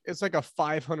it's like a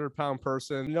 500-pound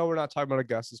person. No, we're not talking about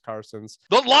Augustus Carson's.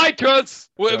 Don't lie to us.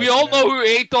 We all know who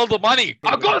ate all the money.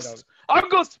 August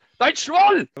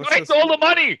Nightschwall, who ate all the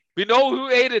money. We know who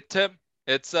ate it, Tim.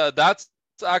 It's that's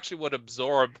actually what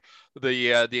absorbed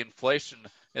the inflation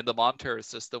in the monetary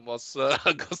system was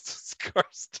Augustus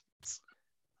Carstens.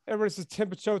 Everyone, this is Tim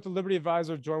Picciott with the Liberty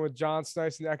Advisor, joined with John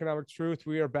Snice and Economic Truth.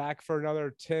 We are back for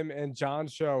another Tim and John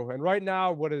show. And right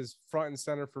now, what is front and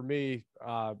center for me,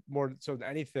 more so than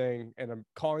anything, and I'm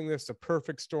calling this a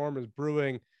perfect storm, is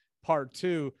Brewing Part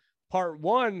 2. Part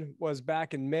 1 was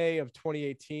back in May of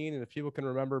 2018. And if people can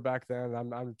remember back then,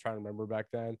 I'm trying to remember back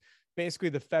then, basically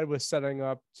the Fed was setting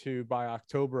up to, by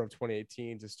October of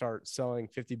 2018, to start selling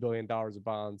 $50 billion of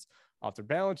bonds off their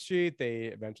balance sheet. They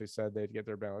eventually said they'd get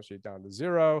their balance sheet down to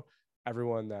zero.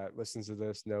 Everyone that listens to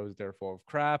this knows they're full of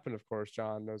crap. And of course,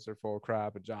 John knows they're full of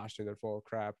crap, and Josh knew they're full of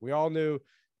crap. We all knew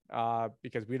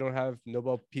because we don't have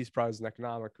Nobel Peace Prize in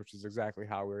economics, which is exactly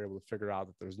how we were able to figure out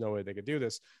that there's no way they could do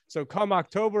this. So come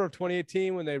October of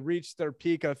 2018, when they reached their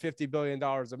peak of $50 billion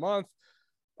a month,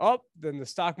 then the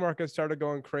stock market started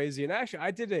going crazy. And actually,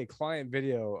 I did a client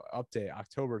video update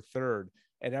October 3rd.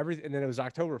 And then it was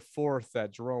October 4th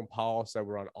that Jerome Powell said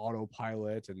we're on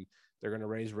autopilot and they're going to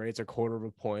raise rates a quarter of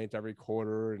a point every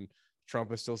quarter. And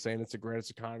Trump is still saying it's the greatest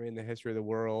economy in the history of the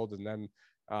world. And then,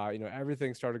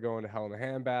 everything started going to hell in a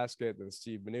handbasket. Then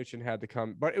Steve Mnuchin had to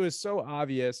come. But it was so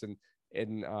obvious. And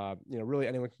really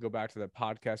anyone can go back to that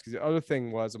podcast. Because the other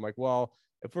thing was, I'm like, well,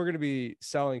 if we're going to be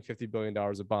selling $50 billion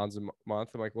of bonds a month,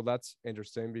 I'm like, well, that's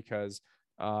interesting because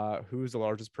who's the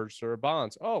largest purchaser of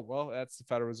bonds? Oh, well, that's the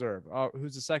Federal Reserve. Oh,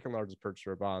 who's the second largest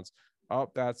purchaser of bonds?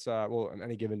 Oh, that's on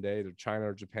any given day, either China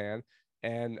or Japan.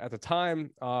 And at the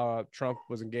time, Trump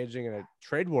was engaging in a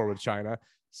trade war with China.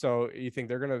 So you think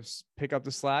they're going to pick up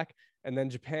the slack? And then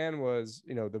Japan was,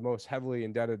 the most heavily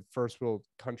indebted first world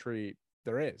country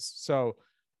there is. So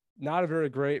not a very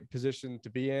great position to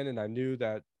be in. And I knew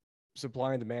that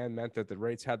supply and demand meant that the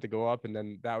rates had to go up, and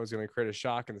then that was going to create a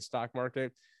shock in the stock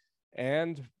market.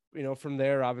 And, from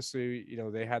there, obviously,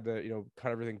 they had to,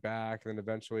 cut everything back and then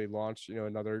eventually launch,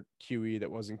 another QE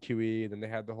that wasn't QE. Then they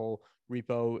had the whole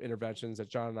repo interventions that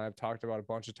John and I have talked about a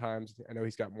bunch of times. I know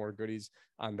he's got more goodies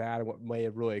on that and what may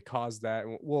have really caused that.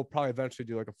 And we'll probably eventually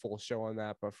do like a full show on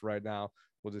that. But for right now,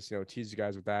 we'll just, tease you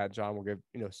guys with that. John will give,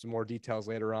 some more details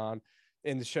later on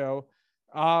in the show.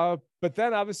 But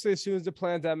then obviously as soon as the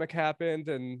pandemic happened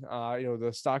and,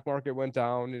 the stock market went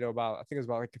down, I think it was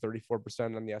about like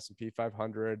 34% on the S&P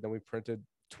 500. Then we printed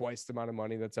twice the amount of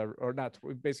money that's ever, or not,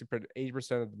 we basically printed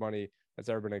 80% of the money that's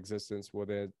ever been in existence,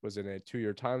 whether it was in a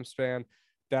 2-year time span.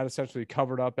 That essentially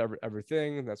covered up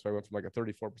everything. And that's why I went from like a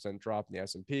 34% drop in the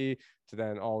S&P to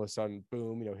then all of a sudden,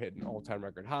 boom, hitting all-time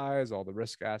record highs, all the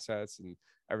risk assets and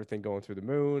everything going through the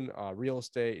moon, real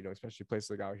estate, especially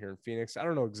places like out here in Phoenix. I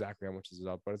don't know exactly how much is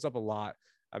up, but it's up a lot.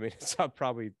 I mean, it's up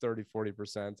probably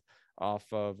 30-40% off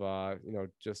of,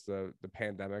 just the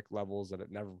pandemic levels that it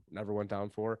never went down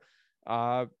for.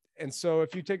 And so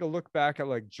if you take a look back at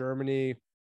like Germany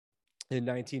in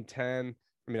 1910,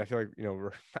 I mean, I feel like,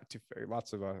 we're not too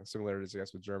lots of similarities, I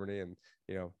guess, with Germany and,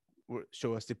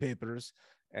 show us the papers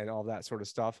and all that sort of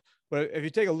stuff. But if you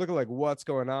take a look at like what's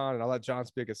going on, and I'll let John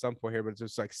speak at some point here, but it's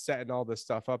just like setting all this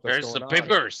stuff up. There's the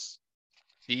papers.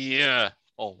 Yeah.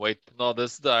 Oh, wait. No,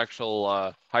 this is the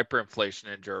actual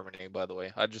hyperinflation in Germany, by the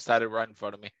way. I just had it right in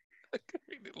front of me.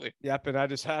 Yep, and I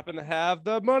just happen to have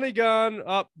the money gun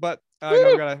up, but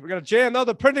we gotta jam. No,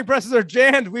 the printing presses are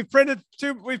jammed. We've printed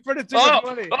too much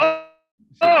money.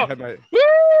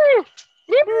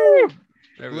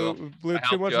 Blew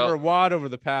too much of our wad over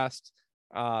the past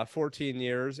 14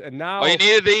 years, and now you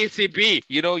needed the ECB.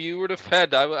 You were the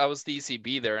Fed. I was the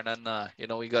ECB there, and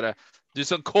then we gotta do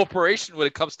some cooperation when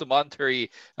it comes to monetary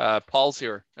policy,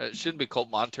 or it shouldn't be called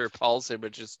monetary policy,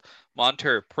 but just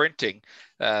monetary printing.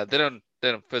 They don't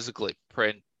physically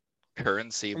print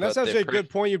currency. And that's actually a good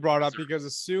point you brought up, because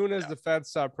as soon as the Fed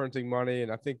stopped printing money,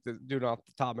 and I think doing off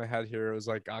the top of my head here, it was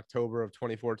like October of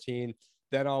 2014.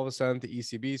 Then all of a sudden the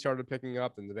ECB started picking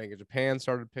up, and the Bank of Japan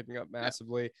started picking up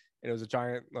massively. And it was a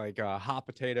giant hot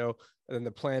potato. And then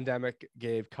the pandemic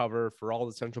gave cover for all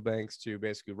the central banks to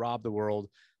basically rob the world.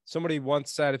 Somebody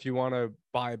once said, if you want to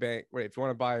rob a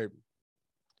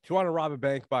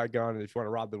bank, buy a gun. And if you want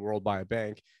to rob the world, buy a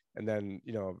bank. And then,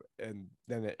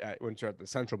 once you're at the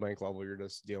central bank level, you're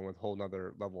just dealing with a whole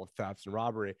nother level of thefts and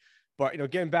robbery. But,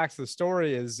 getting back to the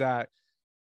story is that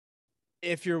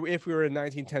if we were in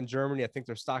 1910 Germany, I think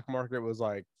their stock market was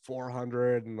like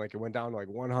 400 and like it went down to like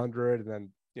 100. And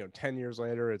then, 10 years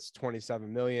later, it's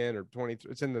 27 million or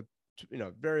 23. It's in the,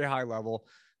 very high level.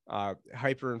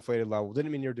 hyperinflated level.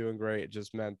 Didn't mean you're doing great. It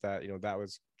just meant that, that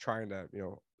was trying to,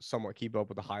 somewhat keep up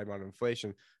with the high amount of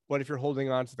inflation. But if you're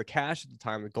holding on to the cash at the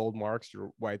time, the gold marks,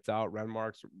 you're wiped out, Ren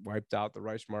marks wiped out, the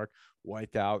Reichsmark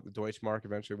wiped out, the Deutschmark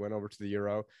eventually went over to the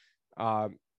euro.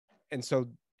 Um, and so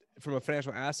from a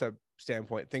financial asset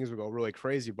standpoint, things would go really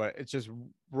crazy. But it's just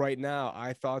right now,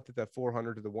 I thought that the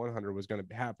 400 to the 100 was going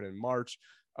to happen in March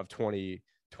of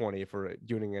 2020, if we're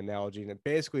doing an analogy. And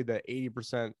basically the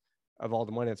 80% of all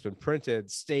the money that's been printed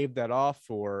staved that off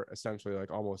for essentially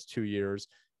like almost 2 years.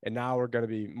 And now we're going to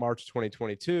be March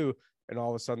 2022. And all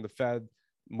of a sudden the Fed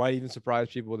might even surprise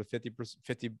people with a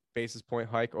 50 basis point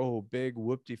hike. Oh, big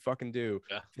whoop-de fucking do.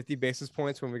 Yeah. 50 basis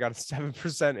points when we got a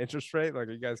 7% interest rate. Like,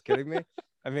 are you guys kidding me?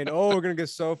 I mean, we're going to get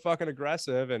so fucking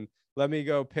aggressive, and let me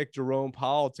go pick Jerome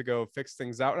Powell to go fix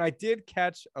things out. And I did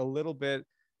catch a little bit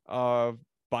of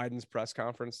Biden's press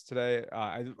conference today.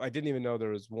 I didn't even know there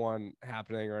was one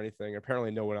happening or anything. Apparently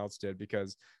no one else did,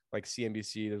 because like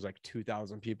CNBC, there's like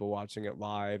 2,000 people watching it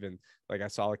live. And like I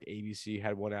saw like ABC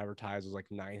had one advertised, was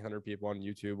like 900 people on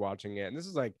YouTube watching it. And this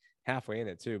is like halfway in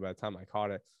it too, by the time I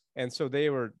caught it. And so they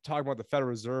were talking about the Federal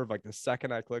Reserve, like the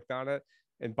second I clicked on it,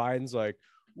 and Biden's like,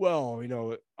 well,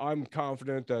 I'm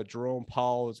confident that Jerome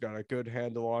Powell has got a good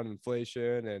handle on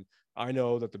inflation. And I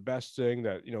know that the best thing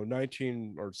that,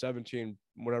 19 or 17,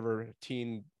 whatever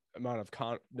teen amount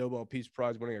of Nobel Peace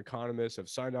Prize winning economists have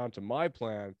signed on to my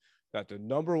plan, that the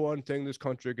number one thing this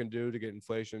country can do to get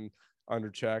inflation under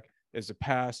check is to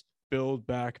pass Build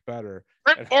Back Better.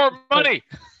 Print more money.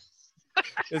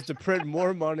 Is to print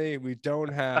more money we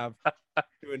don't have to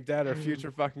indebt our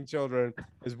future fucking children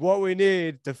is what we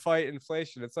need to fight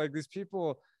inflation. It's like these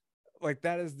people, like,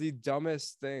 that is the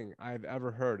dumbest thing I've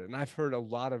ever heard. And I've heard a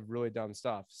lot of really dumb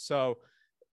stuff. So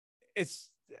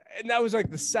and that was like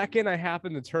the second I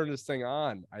happened to turn this thing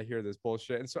on, I hear this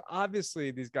bullshit. And so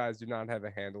obviously these guys do not have a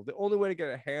handle. The only way to get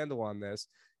a handle on this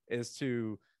is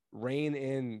to rein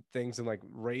in things and like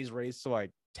raise rates to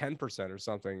like 10% or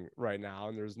something right now.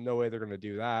 And there's no way they're going to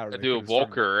do that. Or Do a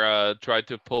Volcker, try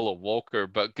to pull a Volcker,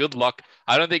 but good luck.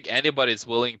 I don't think anybody's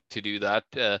willing to do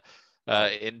that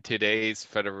in today's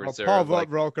Federal Reserve. Paul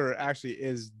Volcker actually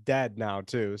is dead now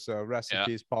too. So rest in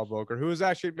peace, Paul Volcker, who was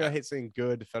actually, I hate saying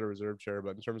good Federal Reserve chair,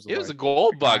 but in terms of he was a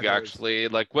gold bug actually.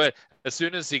 Like as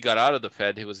soon as he got out of the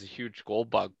Fed, he was a huge gold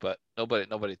bug, but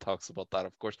nobody talks about that,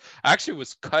 of course. Actually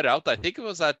was cut out. I think it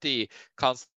was at the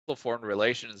Council of Foreign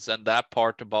Relations, and that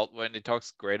part about when he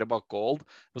talks great about gold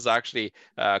was actually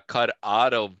cut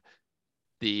out of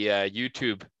the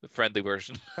YouTube friendly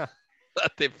version.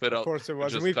 That they put out. Of course it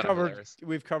was. And we've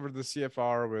covered the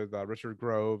CFR with Richard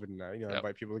Grove, and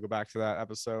invite people to go back to that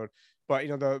episode. But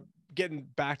the getting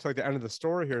back to like the end of the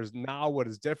story here is now what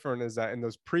is different is that in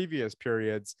those previous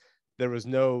periods there was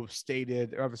no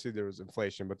stated, obviously there was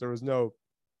inflation, but there was no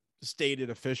stated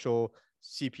official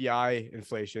CPI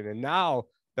inflation. And now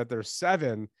that there's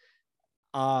 7,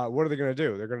 what are they going to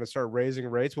do? They're going to start raising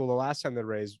rates. Well, the last time they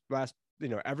raised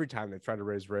every time they tried to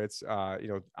raise rates,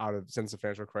 since the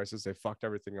financial crisis, they fucked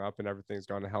everything up and everything's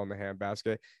gone to hell in the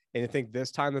handbasket. And I think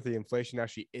this time that the inflation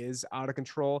actually is out of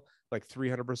control, like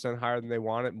 300% higher than they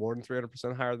want it, more than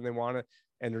 300% higher than they want it,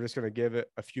 and they're just going to give it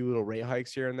a few little rate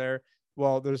hikes here and there.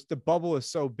 Well, the bubble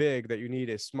is so big that you need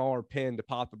a smaller pin to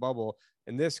pop the bubble.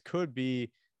 And this could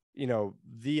be,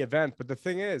 the event. But the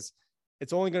thing is,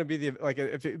 it's only going to be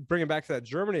if you bring it back to that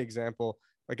Germany example,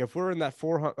 like if we're in that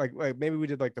 400, like maybe we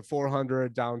did like the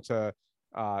 400 down to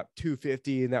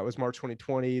 250, and that was March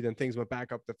 2020. Then things went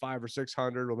back up to 500 or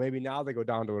 600. Well, maybe now they go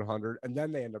down to 100, and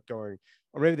then they end up going,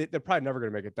 or maybe they're probably never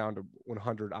going to make it down to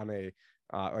 100 on a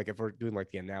if we're doing like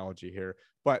the analogy here,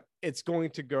 but it's going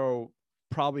to go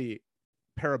probably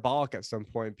parabolic at some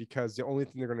point, because the only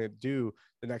thing they're going to do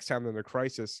the next time they're in a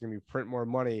crisis is going to be print more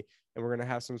money, and we're going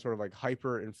to have some sort of like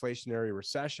hyper inflationary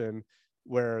recession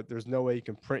where there's no way you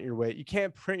can print your way. You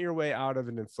can't print your way out of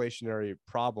an inflationary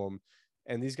problem.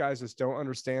 And these guys just don't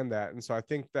understand that. And so I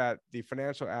think that the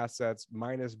financial assets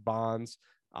minus bonds,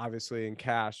 obviously, in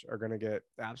cash, are going to get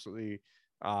absolutely,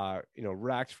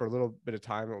 racked for a little bit of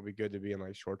time. It will be good to be in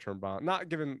like short-term bond, not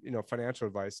giving, financial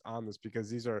advice on this,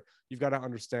 because you've got to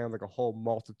understand like a whole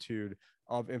multitude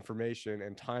of information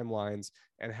and timelines,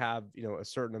 and have, a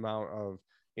certain amount of,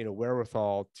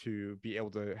 wherewithal to be able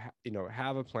to,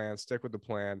 have a plan, stick with the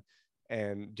plan,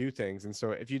 and do things. And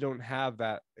so if you don't have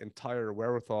that entire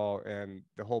wherewithal and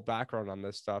the whole background on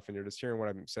this stuff, and you're just hearing what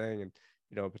I'm saying and,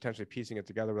 potentially piecing it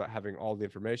together without having all the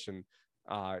information,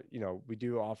 we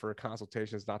do offer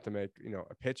consultations, not to make,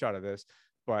 a pitch out of this,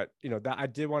 but, that I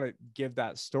did want to give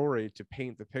that story to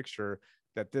paint the picture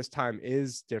that this time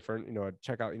is different.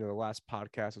 Check out, the last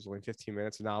podcast was only 15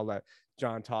 minutes, and I'll let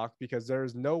John talked, because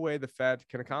there's no way the Fed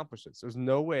can accomplish this. There's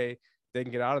no way they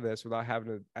can get out of this without having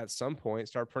to, at some point,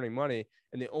 start printing money.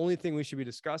 And the only thing we should be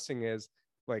discussing is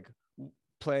like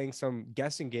playing some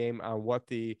guessing game on what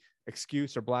the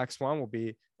excuse or black swan will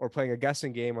be, or playing a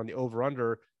guessing game on the over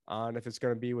under on if it's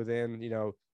going to be within,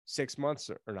 6 months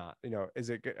or not.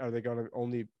 Are they going to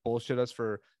only bullshit us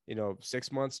for,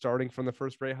 6 months starting from the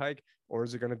first rate hike, or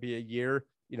is it going to be a year?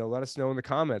 Let us know in the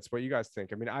comments what you guys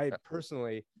think. I mean, I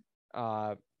personally,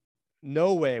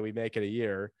 no way we make it a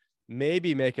year,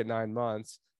 maybe make it 9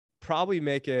 months, probably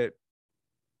make it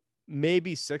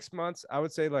maybe 6 months. I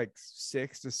would say like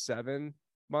 6 to 7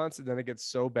 months. And then it gets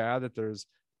so bad that there's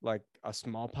like a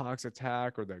smallpox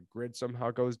attack, or the grid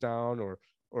somehow goes down, or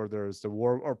there's the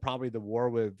war, or probably the war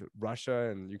with Russia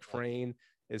and Ukraine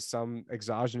is some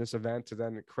exogenous event to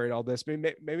then create all this.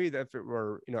 Maybe if it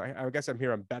were, I guess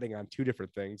I'm betting on two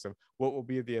different things of what will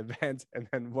be the event, and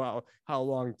then, well, how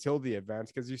long till the event.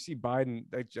 Because you see Biden,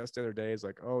 like, just the other day is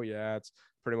like, oh yeah, it's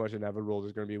pretty much inevitable.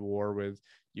 There's going to be war with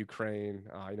Ukraine.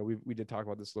 We did talk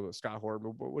about this a little bit, Scott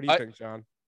Horton. But what do you think, John?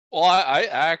 Well, I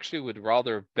actually would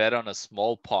rather bet on a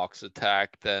smallpox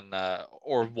attack than,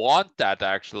 or want that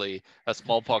actually, a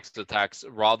smallpox attack,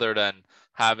 rather than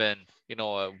having,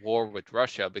 a war with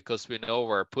Russia, because we know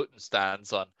where Putin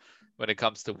stands on when it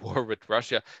comes to war with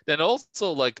Russia. Then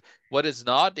also, like, what is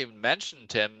not even mentioned,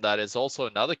 Tim, that is also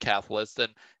another catalyst,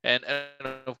 and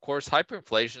of course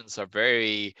hyperinflations are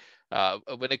very,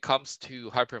 when it comes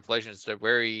to hyperinflations, they're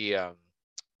very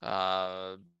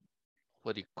uh,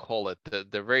 what do you call it?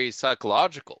 They're very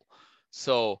psychological.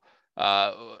 So,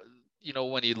 uh,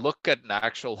 when you look at an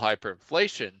actual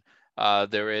hyperinflation,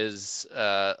 there is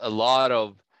a lot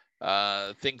of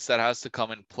things that has to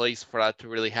come in place for that to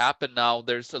really happen. Now,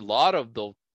 there's a lot of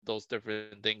those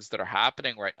different things that are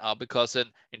happening right now, because in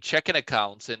checking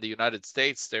accounts in the United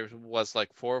States, there was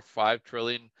like 4 or 5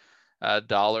 trillion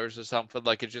dollars or something.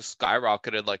 Like, it just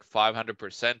skyrocketed like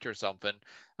 500% or something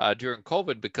during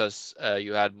COVID, because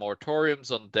you had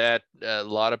moratoriums on debt. A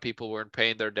lot of people weren't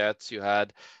paying their debts. You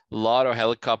had a lot of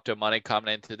helicopter money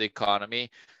coming into the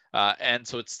economy. And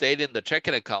so it stayed in the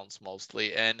checking accounts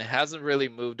mostly, and hasn't really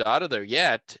moved out of there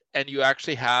yet. And you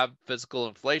actually have physical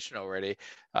inflation already,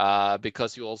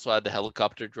 because you also had the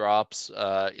helicopter drops,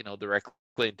 directly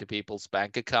into people's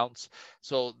bank accounts.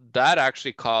 So that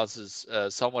actually causes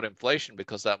somewhat inflation,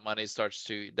 because that money starts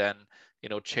to then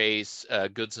chase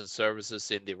goods and services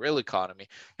in the real economy.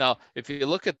 Now, if you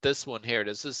look at this one here,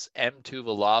 this is M2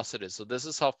 velocity. So this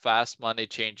is how fast money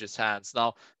changes hands.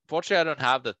 Now, unfortunately, I don't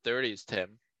have the 30s, Tim,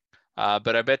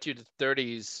 but I bet you the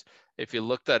 30s, if you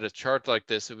looked at a chart like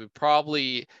this, it would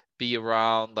probably be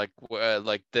around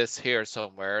like this here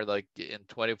somewhere, like in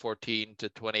 2014 to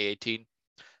 2018.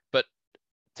 But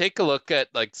take a look at,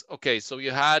 like, okay, so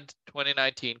you had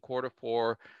 2019 quarter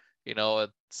 4,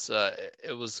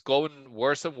 it was going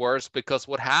worse and worse, because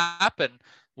what happened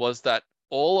was that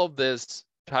all of this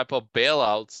type of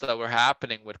bailouts that were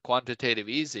happening with quantitative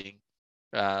easing,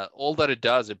 all that it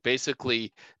does, it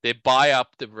basically, they buy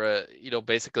up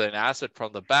basically an asset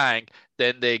from the bank,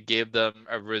 then they give them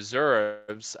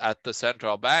reserves at the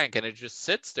central bank, and it just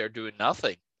sits there doing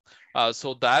nothing.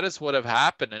 So that is what have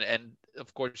happened, and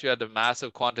of course you had the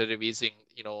massive quantitative easing,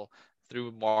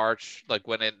 through March, like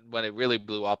when it really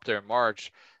blew up there in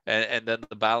March, and then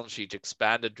the balance sheet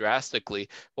expanded drastically.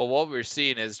 Well, what we're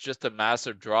seeing is just a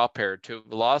massive drop here to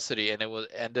velocity, and it was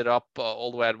ended up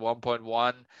all the way at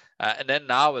 1.1, and then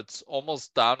now it's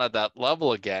almost down at that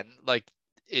level again. Like,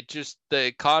 the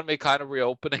economy kind of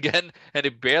reopened again, and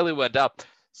it barely went up.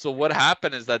 So what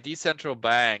happened is that these central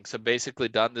banks have basically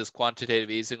done this quantitative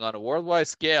easing on a worldwide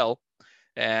scale,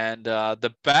 and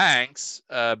the banks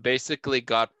basically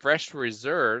got fresh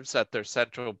reserves at their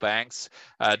central banks.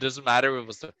 It doesn't matter if it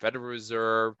was the Federal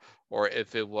Reserve or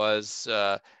if it was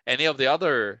any of the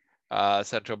other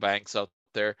central banks out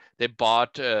there. They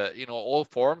bought, all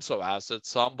forms of assets.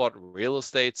 Some bought real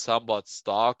estate, some bought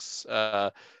stocks.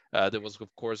 There was,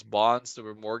 of course, bonds. There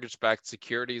were mortgage-backed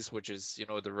securities, which is,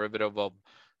 a derivative of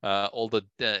all the,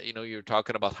 you're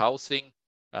talking about housing,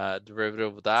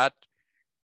 derivative of that.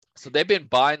 So they've been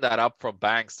buying that up from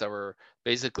banks that were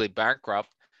basically bankrupt,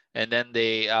 and then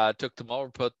they took them over,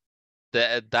 put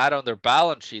that on their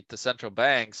balance sheet, the central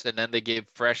banks, and then they gave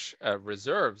fresh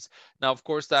reserves. Now, of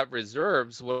course, that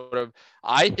reserves would have,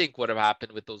 I think, would have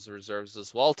happened with those reserves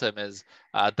as well, Tim, is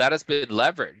that has been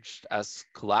leveraged as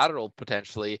collateral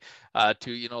potentially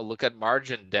to, look at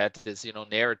margin debt is,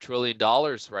 near $1 trillion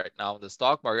right now in the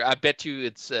stock market. I bet you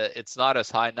it's not as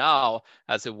high now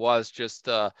as it was just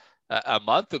a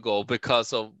month ago,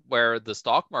 because of where the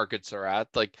stock markets are at.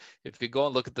 Like, if you go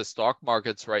and look at the stock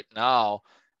markets right now,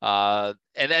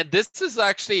 And this is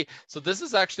actually,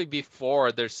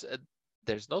 before there's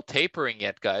no tapering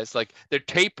yet, guys. Like, they're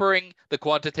tapering the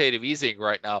quantitative easing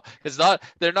right now.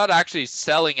 They're not actually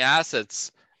selling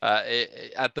assets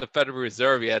at the Federal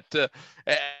Reserve yet.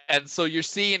 And so you're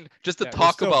seeing, just to Yeah, they're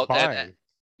talk still about, and buying.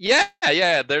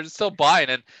 yeah, they're still buying.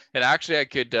 And actually I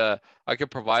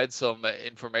could provide some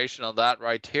information on that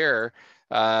right here.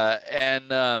 And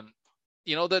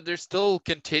that they're still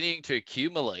continuing to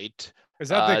accumulate Is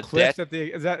that the cliff debt. that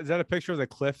the is that a picture of the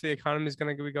cliff the economy is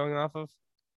going to be going off of in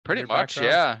Pretty your much,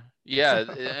 background? yeah.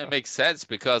 Yeah, it makes sense,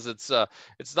 because it's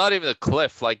not even a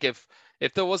cliff. Like, if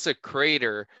there was a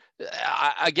crater,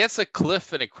 I guess a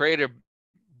cliff and a crater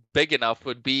big enough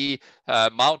would be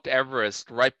Mount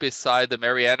Everest right beside the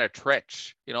Mariana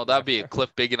Trench. Yeah. That'd be a cliff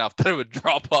big enough that it would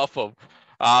drop off of.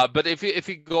 But if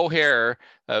you go here,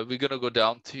 we're gonna go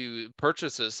down to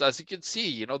purchases. As you can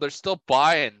see, they're still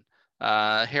buying.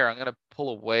 Here, I'm gonna pull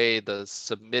away the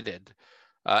submitted.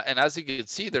 And as you can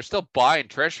see, they're still buying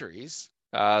treasuries.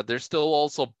 They're still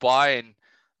also buying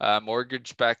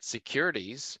mortgage-backed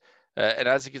securities. And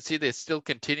as you can see, they still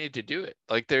continue to do it.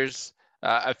 Like, there's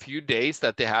a few days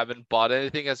that they haven't bought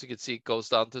anything. As you can see, it goes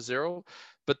down to zero.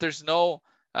 But there's no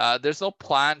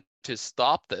plan to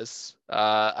stop this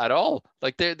at all.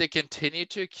 Like, they continue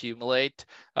to accumulate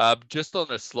just on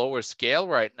a slower scale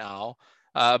right now.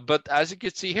 But as you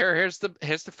can see here, here's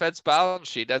the Fed's balance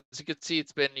sheet. As you can see,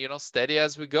 it's been steady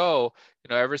as we go.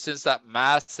 Ever since that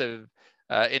massive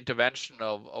intervention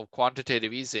of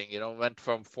quantitative easing. Went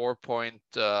from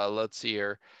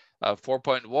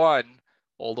 4.1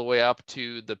 all the way up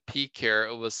to the peak here.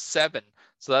 It was 7.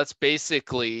 So that's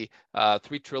basically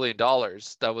 $3 trillion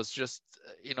that was just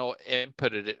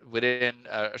inputted within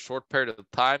a short period of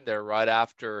time there, right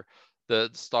after the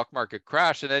stock market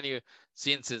crash. And then you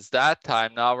seen since that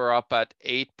time, now we're up at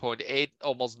 8.8,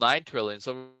 almost 9 trillion.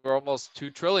 So we're almost 2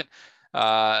 trillion.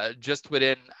 Just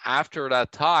within after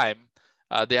that time,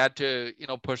 they had to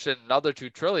push in another 2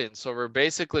 trillion. So we're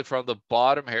basically from the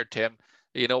bottom here, Tim.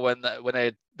 When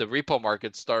the repo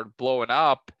market started blowing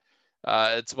up,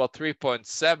 it's about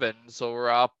 3.7. So we're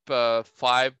up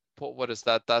 5. What is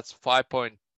that? That's 5.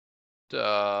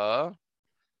 Yeah,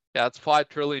 it's $5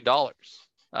 trillion.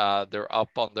 They're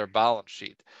up on their balance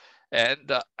sheet,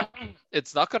 and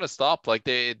it's not going to stop. Like,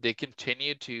 they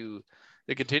continue to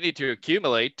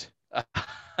accumulate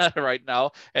right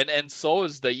now, and so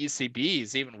is the ECB,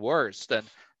 is even worse than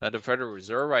the Federal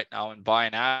Reserve right now in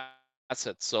buying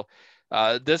assets. So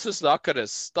this is not going to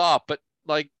stop. But,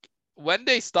 like, when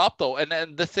they stop though,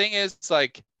 and the thing is,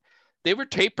 like, they were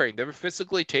tapering. They were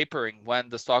physically tapering when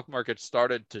the stock market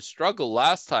started to struggle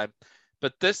last time.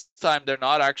 But this time, they're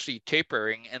not actually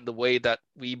tapering in the way that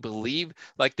we believe.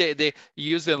 Like, they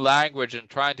use the language and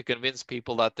trying to convince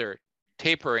people that they're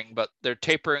tapering, but they're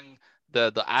tapering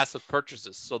the asset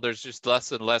purchases. So there's just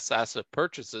less and less asset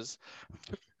purchases.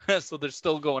 So they're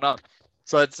still going on.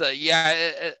 So it's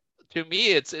to me,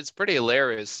 it's pretty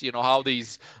hilarious. How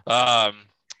these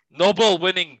Nobel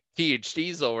winning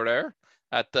PhDs over there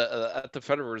at the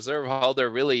Federal Reserve, how they're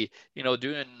really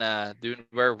doing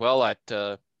very well at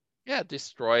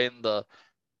destroying the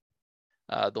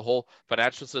whole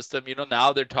financial system.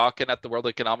 Now they're talking at the World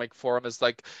Economic Forum is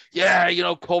like,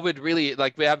 COVID really,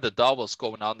 like, we have the Davos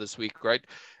going on this week, right?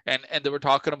 And they were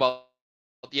talking about,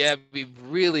 we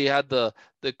really had the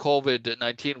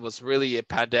COVID-19 was really a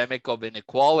pandemic of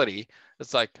inequality.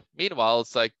 It's like, meanwhile,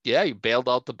 it's like, you bailed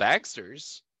out the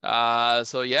banksters.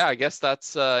 So yeah, I guess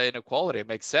that's inequality. It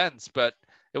makes sense, but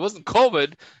it wasn't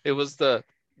COVID. It was the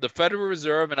Federal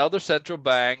Reserve and other central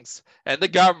banks and the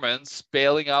governments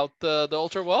bailing out the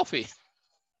ultra wealthy.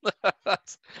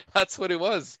 that's that's what it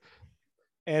was.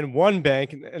 And one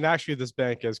bank, and actually this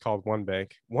bank is called One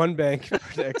Bank. One bank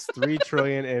predicts 3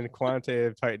 trillion in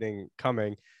quantitative tightening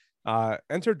coming.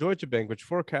 Enter Deutsche Bank, which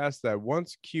forecasts that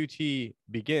once QT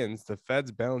begins, the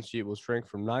Fed's balance sheet will shrink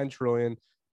from 9 trillion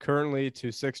currently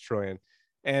to 6 trillion.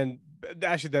 And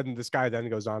actually, then this guy then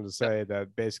goes on to Yeah. say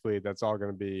that basically that's all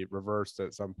going to be reversed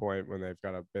at some point when they've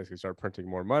got to basically start printing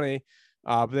more money.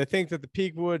 But they think that the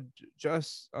peak would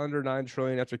just under 9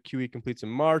 trillion after QE completes in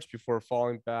March before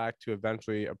falling back to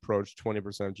eventually approach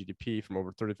 20% of GDP from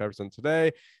over 35%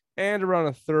 today, and around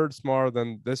a third smaller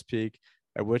than this peak,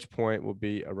 at which point will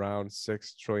be around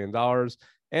 $6 trillion.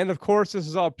 And of course, this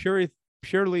is all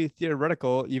purely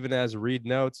theoretical, even as Reed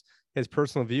notes. His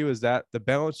personal view is that the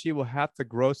balance sheet will have to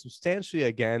grow substantially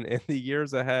again in the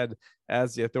years ahead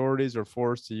as the authorities are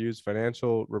forced to use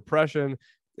financial repression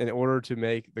in order to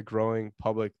make the growing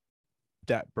public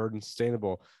debt burden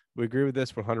sustainable. We agree with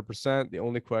this 100%. The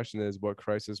only question is what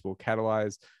crisis will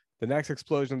catalyze The next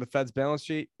explosion of the Fed's balance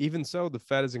sheet. Even so, the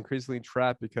Fed is increasingly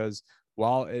trapped because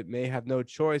while it may have no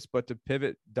choice but to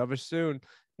pivot dovish soon,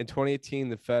 in 2018,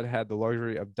 the Fed had the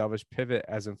luxury of dovish pivot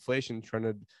as inflation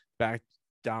trended back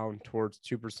down towards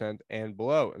 2% and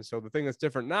below. And so the thing that's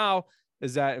different now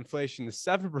is that inflation is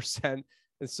 7%.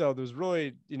 And so there's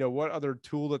really, what other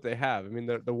tool that they have? I mean,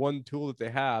 the one tool that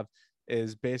they have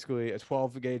is basically a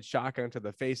 12-gauge shotgun to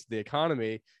the face of the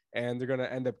economy, and they're going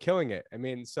to end up killing it. I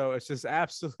mean, so it's just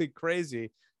absolutely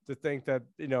crazy to think that,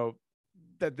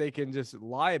 that they can just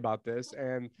lie about this.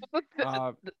 And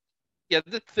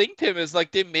the thing, Tim, is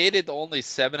like they made it only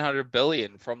 700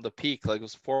 billion from the peak. Like it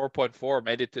was 4.4,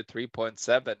 made it to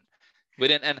 3.7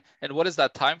 within. And what is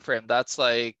that time frame? That's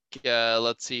like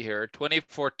let's see here,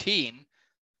 2014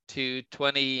 to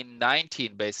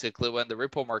 2019, basically, when the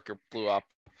repo market blew up.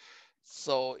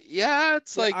 So yeah,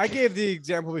 it's like I gave the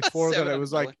example before that it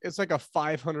was like, billion. it's like a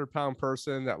 500-pound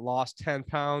person that lost 10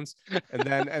 pounds and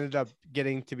then ended up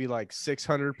getting to be like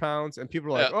 600 pounds. And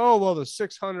people are like, oh, well, the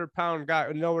 600-pound guy.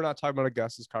 No, we're not talking about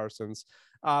Augustus Carson's,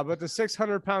 but the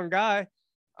 600-pound guy,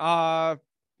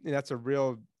 that's a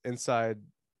real inside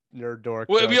nerd dork.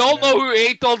 Well, we all know who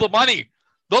ate all the money.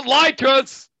 Don't lie to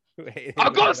us.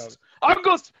 August,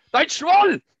 dein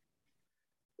Schwoll.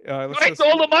 Who ate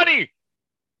all the money?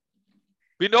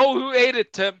 We know who ate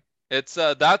it, Tim. It's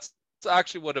that's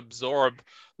actually what absorbed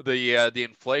the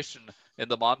inflation in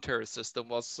the monetary system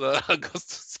was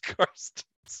Augustus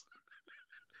Carstens.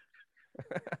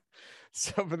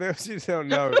 So for those who don't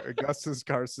know, Augustus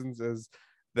Carstens is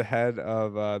the head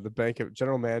of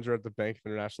general manager at the Bank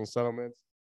of International Settlements.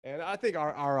 And I think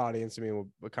our audience, will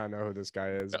kind of know who this guy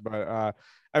is. But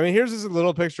here's just a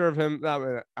little picture of him. I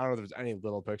don't know if there's any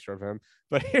little picture of him,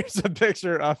 but here's a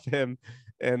picture of him.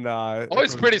 And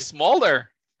he's pretty small there.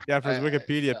 Yeah, for his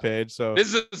Wikipedia page. So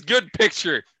this is good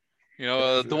picture.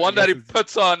 The one that he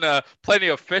puts on Plenty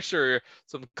of Fish or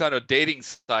some kind of dating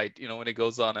site. When he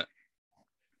goes on it.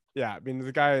 Yeah,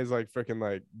 the guy is like freaking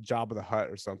like Jabba the Hutt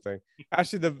or something.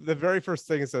 Actually, the very first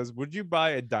thing it says, would you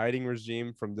buy a dieting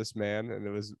regime from this man? And it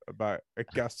was about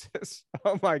Augustus.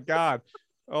 Oh my God.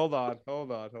 Hold on. Oh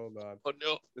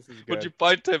no. This is good. Would you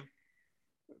find him?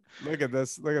 Look at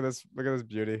this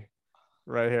beauty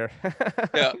right here.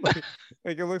 Yeah.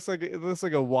 like it looks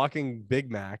like a walking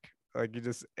Big Mac. Like you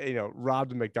just,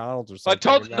 robbed a McDonald's or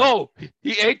something. No,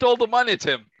 he ate all the money,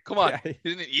 Tim. Come on. Yeah.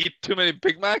 He didn't eat too many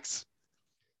Big Macs.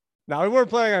 Now we weren't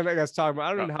planning on talking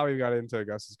about. I don't know how we got into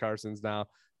Augustus Carson's now.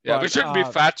 Yeah, but we shouldn't be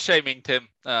fat shaming, Tim.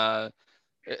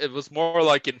 It was more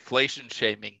like inflation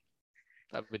shaming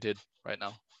that we did right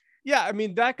now. Yeah,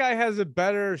 that guy has a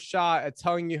better shot at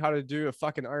telling you how to do a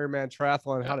fucking Ironman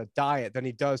triathlon and how to diet than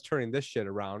he does turning this shit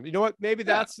around. You know what? Maybe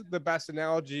that's the best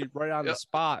analogy right on the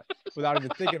spot without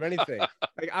even thinking of anything.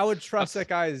 Like I would trust that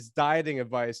guy's dieting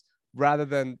advice rather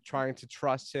than trying to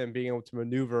trust him being able to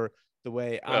maneuver the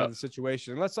way out of the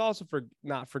situation. And let's also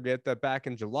not forget that back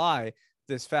in July,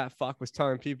 this fat fuck was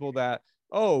telling people that,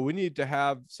 we need to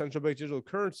have central bank digital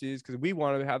currencies because we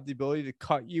want to have the ability to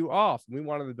cut you off. And we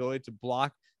wanted the ability to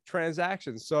block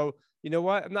transactions. So you know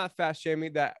what? I'm not fast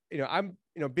shaming that. I'm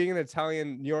being an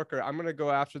Italian New Yorker, I'm gonna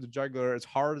go after the jugular as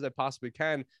hard as I possibly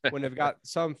can when I've got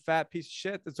some fat piece of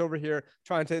shit that's over here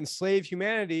trying to enslave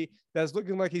humanity that's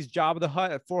looking like he's Jabba the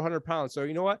Hutt at 400 pounds. So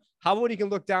you know what? How about he can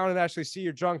look down and actually see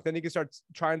you're drunk? Then he can start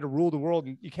trying to rule the world,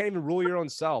 and you can't even rule your own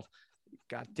self.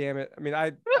 God damn it!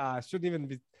 I shouldn't even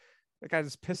be. That guy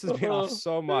just pisses me off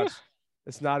so much.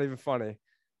 It's not even funny.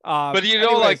 But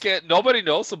nobody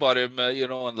knows about him,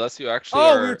 unless you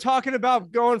actually. We were talking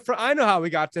about going from. I know how we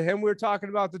got to him. We were talking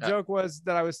about the joke was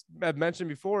that I mentioned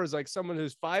before is like someone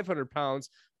who's 500 pounds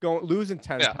losing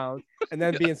 10 pounds and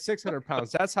then being 600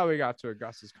 pounds. That's how we got to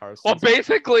Augustus Carstens. Well,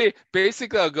 basically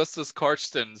Augustus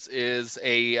Carstens is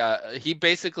he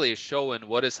basically is showing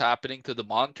what is happening to the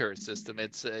monetary system.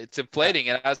 It's inflating,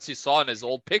 and as you saw in his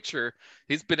old picture,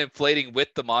 he's been inflating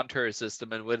with the monetary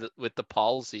system and with the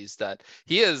policies that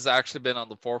he has actually been on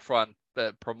the forefront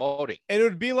promoting. And it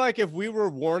would be like if we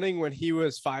were warning when he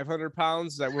was 500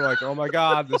 pounds that we're like, oh my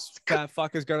God, this fat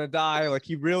fuck is gonna die. Like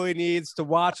he really needs to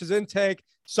watch his intake.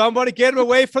 Somebody get him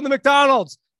away from the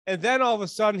McDonald's. And then all of a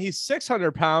sudden he's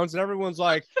 600 pounds and everyone's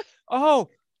like, oh,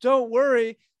 don't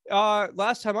worry.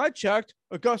 Last time I checked,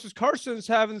 Augustus Carson's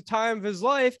having the time of his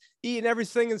life, eating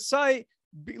everything in sight,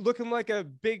 looking like a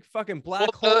big fucking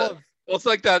black hole. Well, it's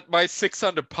like that my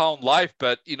 600-pound life,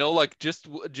 but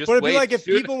just. But it'd be like if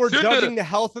people were judging the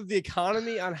health of the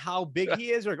economy on how big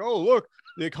he is, like, oh look,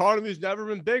 the economy's never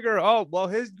been bigger. Oh well,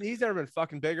 he's never been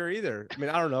fucking bigger either.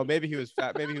 I don't know. Maybe he was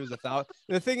fat. Maybe he was 1,000.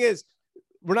 The thing is,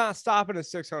 we're not stopping at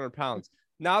 600 pounds.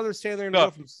 Now they're saying they're gonna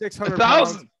go from 600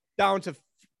 pounds down to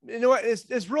you know what?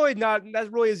 It's really not.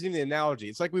 That really isn't the analogy.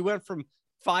 It's like we went from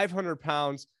 500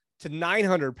 pounds to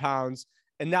 900 pounds,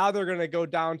 and now they're gonna go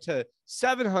down to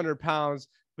 700 pounds.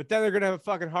 But then they're gonna have a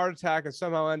fucking heart attack and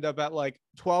somehow end up at like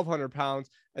 1,200 pounds,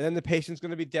 and then the patient's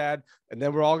gonna be dead, and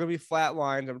then we're all gonna be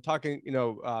flatlined. I'm talking,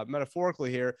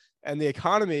 metaphorically here, and the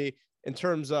economy in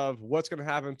terms of what's going to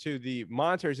happen to the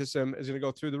monetary system is going to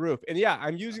go through the roof. And yeah,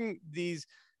 I'm using these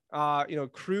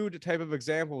crude type of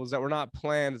examples that were not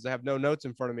planned, as I have no notes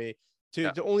in front of me,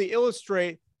 to only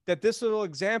illustrate that this little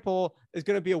example is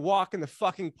going to be a walk in the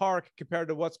fucking park compared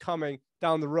to what's coming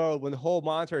down the road when the whole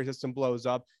monetary system blows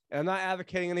up. And I'm not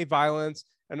advocating any violence.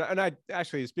 And I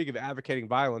actually, speak of advocating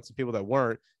violence to people that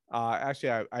weren't,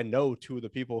 I know two of the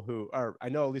people who are, I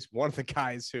know at least one of the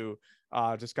guys who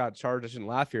just got charged. I shouldn't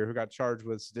laugh here. Who got charged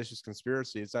with seditious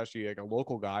conspiracy? It's actually like a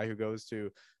local guy who goes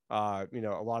to, a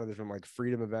lot of different like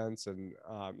freedom events. And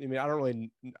I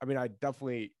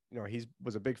definitely, he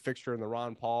was a big fixture in the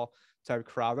Ron Paul type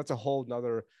crowd. That's a whole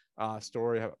nother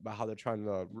story about how they're trying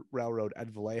to railroad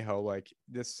Ed Vallejo, like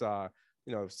this,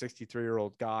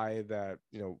 63-year-old guy that,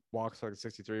 walks like a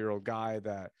 63-year-old guy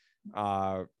that,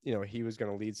 he was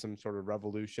going to lead some sort of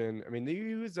revolution. I mean,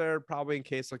 he was there probably in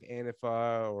case like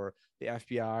Antifa or the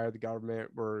FBI or the government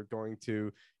were going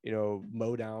to,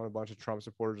 mow down a bunch of Trump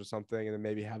supporters or something, and then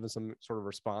maybe having some sort of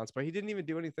response. But he didn't even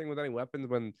do anything with any weapons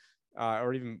when,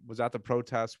 or even was at the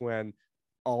protest when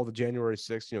all the January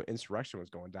 6th, insurrection was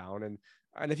going down.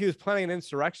 And if he was planning an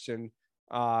insurrection,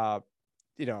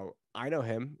 I know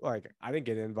him. Like, I didn't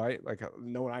get an invite. Like,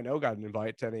 no one I know got an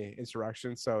invite to any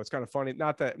insurrection. So it's kind of funny.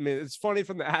 Not that, it's funny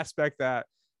from the aspect that,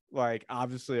 like,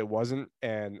 obviously it wasn't.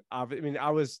 And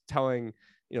I was telling,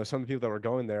 some of the people that were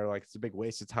going there, like, it's a big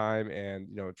waste of time. And,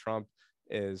 Trump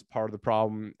is part of the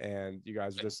problem. And you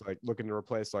guys are just like looking to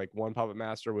replace like one puppet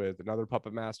master with another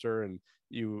puppet master. And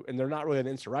they're not really an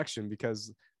insurrection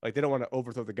because like they don't want to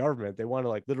overthrow the government. They want to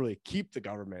like literally keep the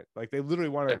government. Like they literally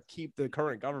want to keep the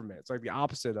current government. It's like the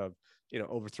opposite of,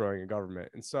 overthrowing a government.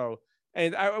 And so,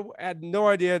 and I had no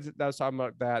idea that I was talking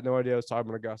about that. No idea I was talking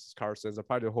about Augustus Carstens. I'll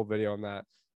probably do a whole video on that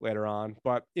later on.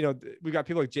 But we got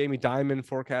people like Jamie Dimon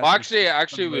forecasting. Well,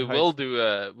 actually, we will do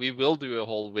a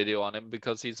whole video on him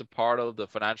because he's a part of the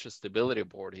Financial Stability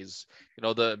Board. He's,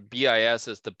 the BIS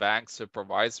is the bank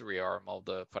supervisory arm of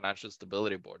the Financial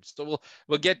Stability Board. So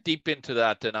we'll get deep into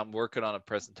that, and I'm working on a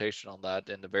presentation on that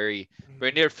in the very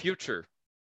near future.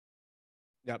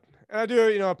 Yep. And I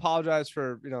do, apologize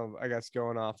for, I guess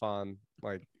going off on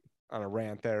a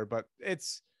rant there, but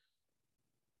it's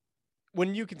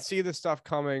when you can see this stuff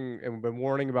coming and we've been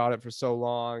warning about it for so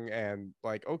long, and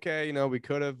like, okay, we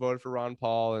could have voted for Ron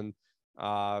Paul in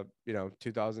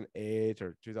 2008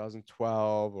 or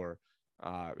 2012 or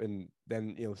and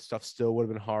then stuff still would have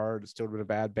been hard. It still would have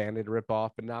been a bad Band-Aid ripoff.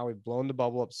 But now we've blown the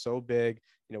bubble up so big.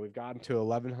 We've gotten to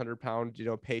 1,100-pound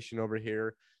patient over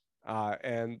here.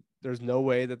 And there's no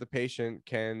way that the patient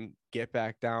can get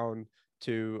back down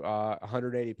to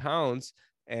 180 pounds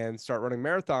and start running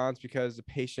marathons because the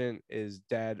patient is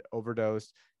dead,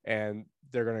 overdosed, and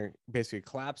they're going to basically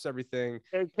collapse everything.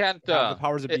 They can't have the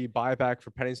powers that be buy back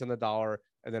for pennies on the dollar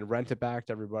and then rent it back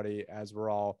to everybody as we're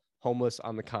all homeless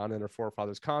on the continent our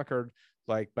forefathers conquered.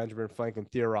 Like Benjamin Franklin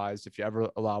theorized, if you ever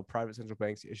allow private central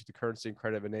banks to issue the currency and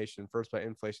credit of a nation, first by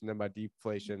inflation, then by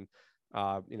deflation,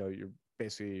 you're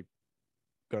basically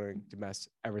going to mess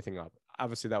everything up.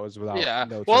 Obviously, that was without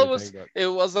notes. Well, it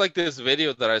was like this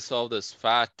video that I saw of this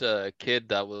fat kid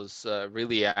that was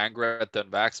really angry at the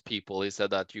unvaxxed people. He said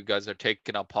that you guys are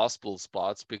taking up hospital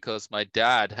spots because my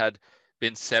dad had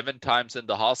been 7 times in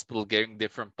the hospital getting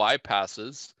different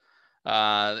bypasses.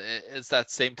 It's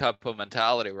that same type of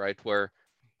mentality, right? Where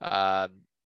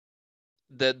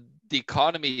the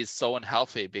economy is so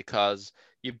unhealthy because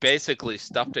you basically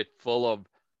stuffed it full of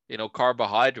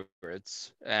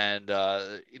carbohydrates and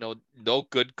no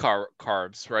good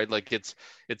carbs, right? Like it's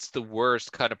the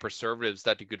worst kind of preservatives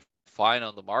that you could find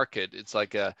on the market. It's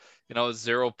like a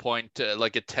 0 point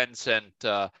like a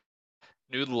 10-cent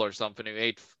noodle or something. You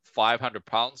ate 500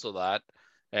 pounds of that,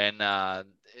 and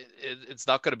it's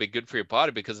not going to be good for your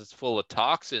body because it's full of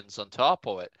toxins on top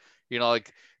of it.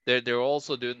 Like they're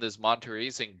also doing this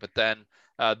Monterey-ing, but then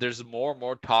there's more and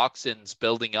more toxins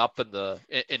building up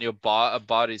in your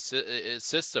body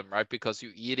system, right? Because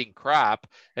you're eating crap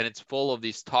and it's full of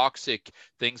these toxic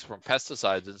things from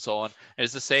pesticides and so on. And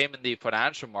it's the same in the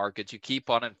financial markets. You keep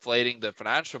on inflating the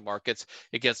financial markets,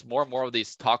 it gets more and more of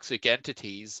these toxic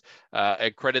entities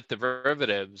and credit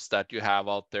derivatives that you have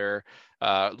out there.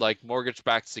 like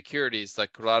mortgage-backed securities,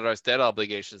 like collateralized debt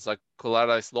obligations, like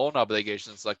collateralized loan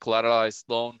obligations, like collateralized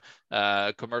loan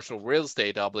commercial real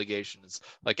estate obligations,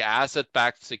 like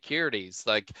asset-backed securities,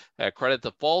 like credit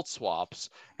default swaps,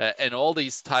 and all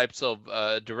these types of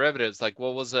derivatives. Like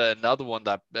what was another one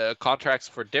that contracts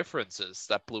for differences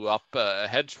that blew up a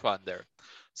hedge fund there.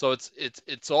 So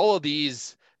it's all of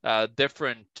these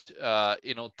different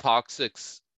toxic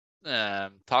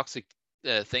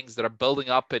things that are building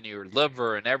up in your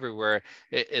liver and everywhere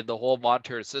in the whole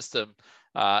monetary system.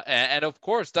 And of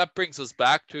course, that brings us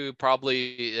back to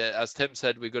probably, as Tim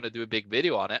said, we're going to do a big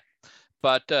video on it.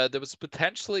 But there was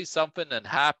potentially something that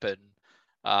happened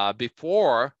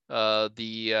before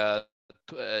the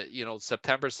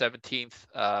September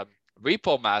 17th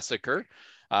repo massacre,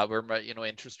 where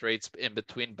interest rates in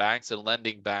between banks and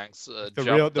lending banks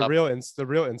jumped up. The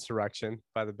real insurrection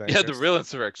by the bankers. Yeah, the real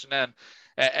insurrection.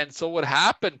 And so what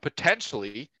happened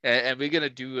potentially, and we're going to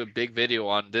do a big video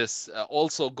on this,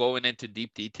 also going into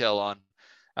deep detail on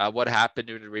what happened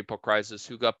during the repo crisis,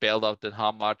 who got bailed out and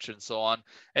how much and so on.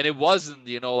 And it wasn't,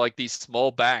 like these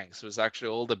small banks. It was actually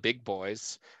all the big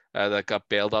boys that got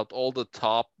bailed out, all the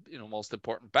top, most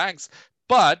important banks.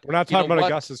 But we're not talking about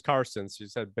Augustus Carstens. You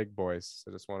said big boys.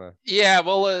 I just want to. Yeah,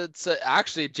 well, it's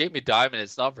actually Jamie Dimon.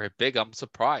 It's not very big. I'm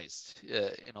surprised.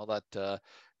 That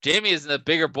Jamie isn't a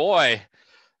bigger boy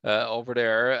over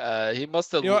there. He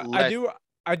must have. I do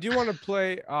want to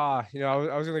play. I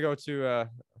was gonna go to. Okay.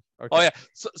 Oh yeah.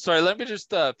 Sorry. Let me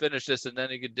just finish this, and then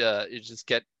you could you just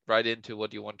get right into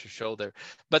what you want to show there.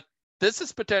 But this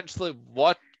is potentially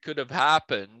what could have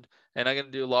happened. And I'm going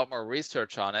to do a lot more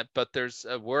research on it, but there's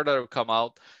a word that will come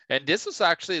out. And this was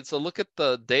actually, it's a look at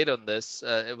the date on this.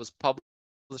 It was published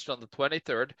on the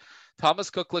 23rd. Thomas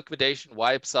Cook liquidation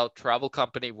wipes out travel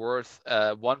company worth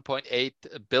 1.8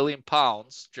 billion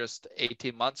pounds just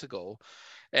 18 months ago.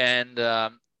 And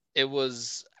it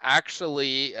was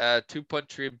actually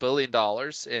 $2.3 billion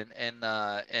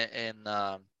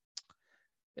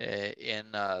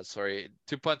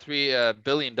 $2.3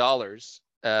 billion.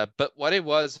 But what it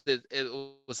was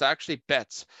actually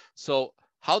bets. So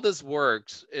how this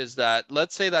works is that,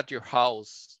 let's say that your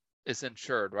house is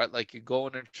insured, right? Like you go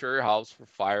and insure your house for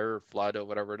fire or flood or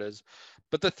whatever it is.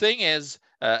 But the thing is,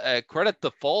 a credit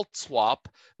default swap,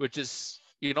 which is,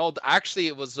 actually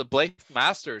it was the Blake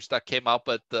Masters that came up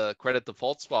with the credit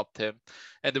default swap, Tim.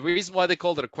 And the reason why they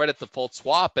called it a credit default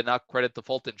swap and not credit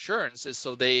default insurance is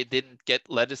so they didn't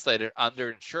get legislated under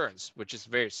insurance, which is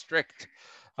very strict.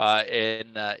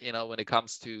 When it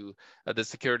comes to the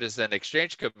Securities and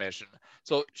Exchange Commission.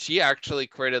 So she actually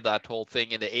created that whole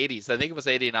thing in the 80s. I think it was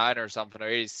 89 or something, or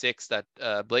 86, that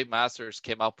Blake Masters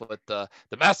came up with the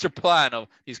master plan of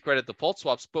these credit default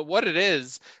swaps. But what it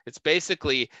is, it's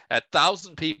basically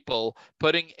 1,000 people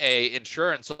putting a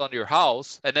insurance on your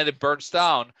house, and then it burns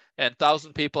down, and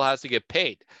 1,000 people has to get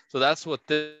paid. So that's what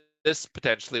this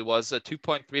potentially was, a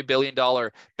 $2.3 billion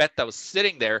bet that was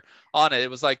sitting there on it. It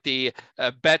was like the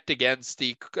bet against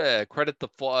the credit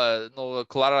default,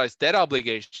 collateralized debt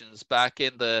obligations back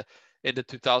in the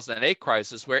 2008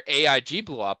 crisis where AIG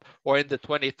blew up, or in the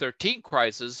 2013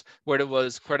 crisis where there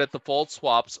was credit default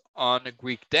swaps on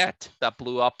Greek debt that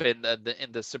blew up in the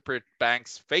Cypriot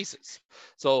banks' faces.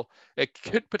 So it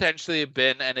could potentially have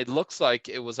been, and it looks like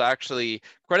it was actually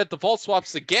credit default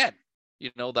swaps again,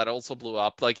 that also blew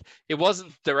up. Like, it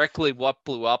wasn't directly what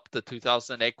blew up the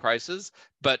 2008 crisis,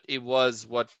 but it was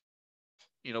what,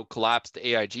 collapsed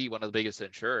AIG, one of the biggest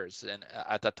insurers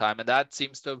at that time. And that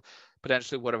seems to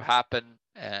potentially would have happened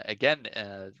again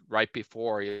right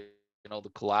before, the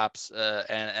collapse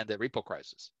and the repo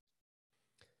crisis.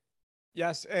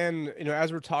 Yes. And,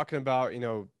 as we're talking about,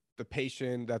 the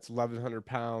patient that's 1,100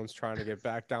 pounds trying to get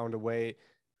back down to weight,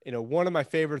 one of my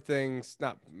favorite things,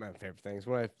 not my favorite things,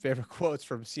 one of my favorite quotes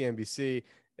from CNBC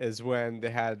is when they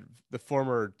had the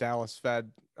former Dallas Fed,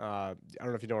 I don't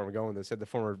know if you know where I'm going with this, had the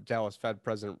former Dallas Fed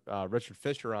president, Richard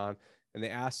Fisher, on, and they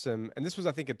asked him, and this was,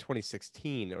 I think, in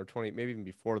 2016 or maybe even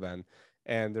before then.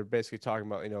 And they're basically talking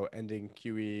about, ending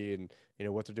QE and,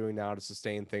 what they're doing now to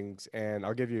sustain things. And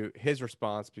I'll give you his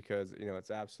response because, it's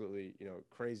absolutely,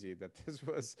 crazy that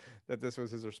this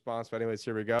was his response. But anyways,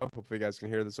 here we go. Hopefully you guys can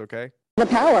hear this okay. The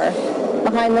power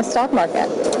behind the stock market.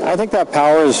 I think that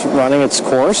power is running its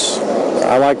course.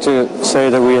 I like to say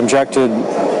that we injected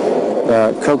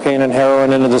cocaine and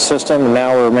heroin into the system, and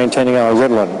now we're maintaining our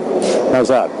Ritalin. How's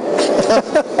that?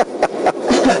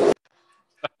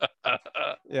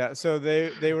 Yeah, so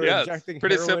they were injecting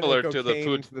pretty heroin similar and to the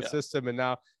food into the system, and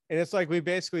it's like we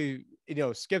basically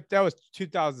skipped. That was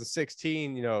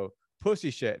 2016,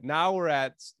 pussy shit. Now we're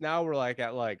like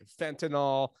at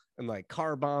fentanyl and like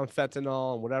car bomb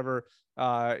fentanyl and whatever.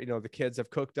 the kids have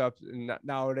cooked up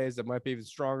nowadays that might be even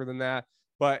stronger than that.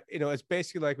 But it's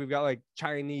basically like we've got like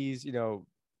Chinese,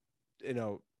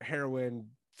 heroin,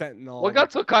 fentanyl, We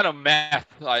got some kind of meth.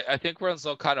 I think we're on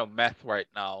some kind of meth right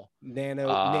now.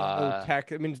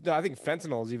 nanotech. I mean, no, I think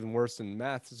fentanyl is even worse than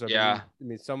meth. So Yeah. I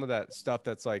mean, some of that stuff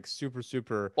that's like super.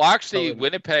 Well, actually,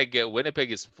 potent.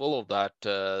 Winnipeg is full of that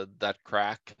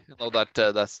crack,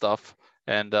 that stuff.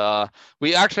 And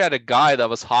we actually had a guy that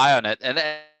was high on it.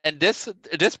 And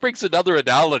this brings another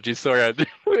analogy. Sorry,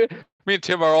 me and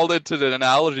Tim are all into the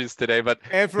analogies today, but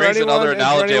And for brings another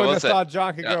analogy. anyone What that was it? thought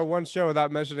John could Yeah. go one show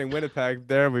without mentioning Winnipeg,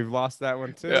 there we've lost that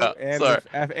one too. Yeah, And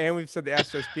sorry. we've said the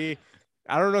SSP.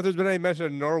 I don't know if there's been any mention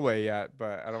of Norway yet,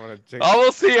 but I don't want to take I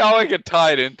will see how I can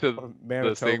tie it into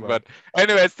this thing. Manitoba. But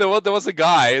anyways, there was a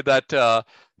guy that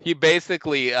he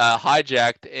basically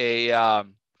hijacked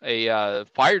a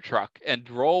fire truck and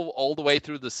drove all the way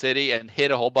through the city and hit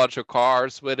a whole bunch of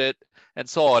cars with it and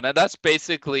so on. And that's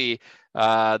basically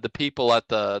the people at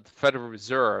the Federal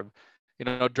Reserve,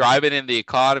 driving in the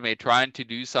economy, trying to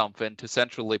do something to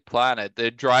centrally plan it.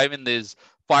 They're driving this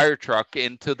fire truck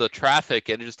into the traffic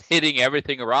and just hitting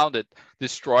everything around it,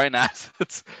 destroying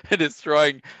assets and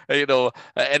destroying,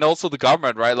 and also the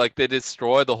government, right? Like they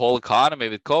destroy the whole economy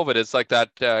with COVID. It's like that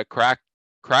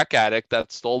crack addict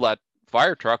that stole that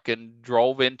fire truck and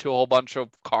drove into a whole bunch of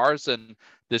cars and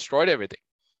destroyed everything.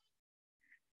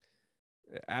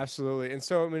 Absolutely. And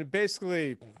so, I mean,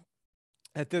 basically,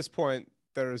 at this point,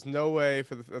 there is no way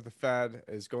for the Fed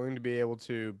is going to be able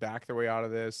to back their way out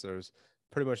of this. There's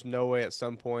pretty much no way at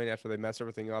some point after they mess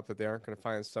everything up that they aren't going to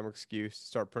find some excuse to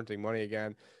start printing money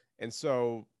again. And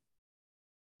so,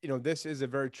 this is a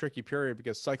very tricky period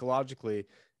because psychologically,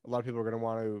 a lot of people are going to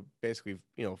want to basically,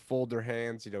 fold their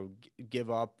hands, give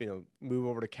up, move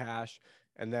over to cash.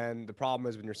 And then the problem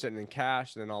is when you're sitting in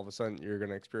cash, and then all of a sudden you're going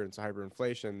to experience a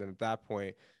hyperinflation. Then at that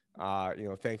point,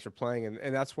 thanks for playing.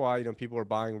 And that's why, people are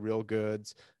buying real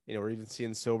goods. We're even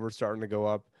seeing silver starting to go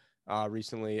up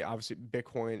recently. Obviously,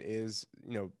 Bitcoin is,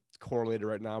 correlated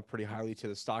right now pretty highly to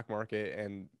the stock market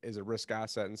and is a risk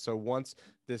asset. And so once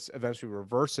this eventually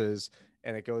reverses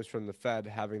and it goes from the Fed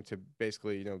having to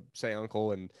basically, say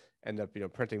uncle and end up,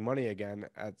 printing money again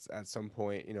at some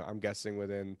point, I'm guessing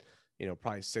within,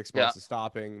 probably 6 months of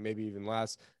stopping, maybe even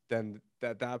less, then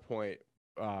at that point,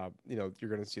 you're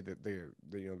going to see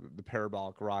the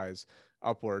parabolic rise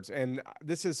upwards. And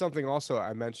this is something also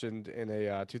I mentioned in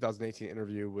a 2018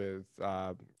 interview with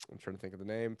I'm trying to think of the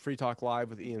name, Free Talk Live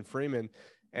with Ian Freeman.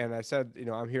 And I said,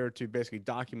 I'm here to basically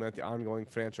document the ongoing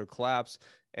financial collapse.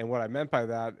 And what I meant by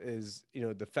that is,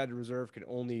 the Federal Reserve can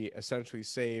only essentially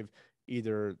save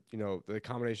either, the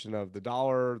combination of the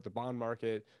dollar, the bond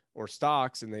market, or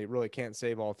stocks, and they really can't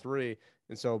save all three.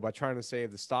 And so by trying to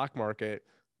save the stock market,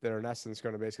 they're in essence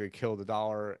going to basically kill the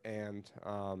dollar and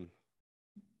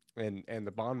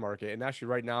the bond market. And actually,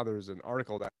 right now there's an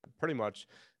article that pretty much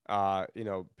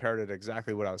parroted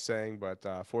exactly what I was saying,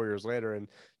 but 4 years later, and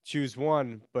choose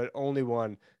one, but only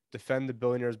one: defend the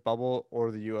billionaires bubble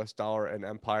or the U.S. dollar and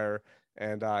empire.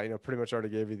 And pretty much already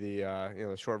gave you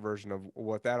the short version of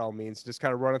what that all means. Just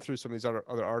kind of running through some of these other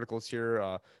articles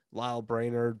here. Lyle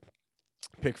Brainerd,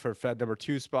 pick for Fed number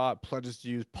 2 spot, pledges to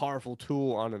use powerful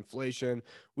tool on inflation.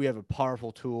 We have a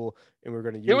powerful tool, and we're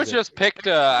going to use it. He was just picked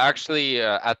actually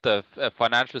at the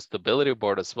Financial Stability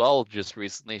Board as well just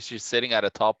recently. She's sitting at a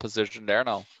top position there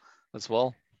now as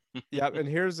well. Yeah, and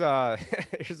here's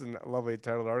here's a lovely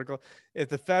titled article. If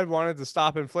the Fed wanted to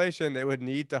stop inflation, it would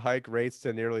need to hike rates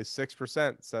to nearly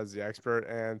 6%, says the expert.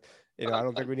 And I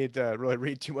don't think we need to really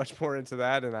read too much more into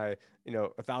that. And I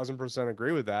 1,000%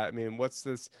 agree with that. I mean, what's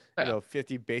this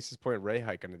 50 basis point rate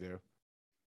hike going to do?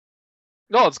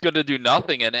 No, it's going to do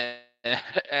nothing. And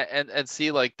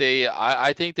see, like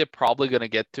I think they're probably going to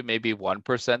get to maybe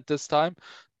 1% this time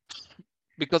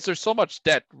because there's so much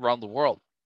debt around the world.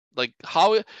 Like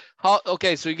how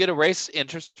okay, so you get to raise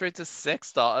interest rates to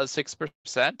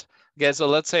 6%. Okay, so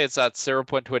let's say it's at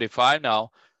 0.25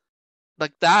 now.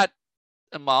 Like that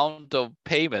amount of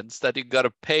payments that you got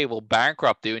to pay will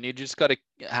bankrupt you, and you just got to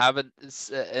have an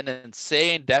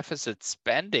insane deficit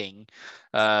spending.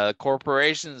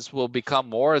 Corporations will become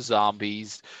more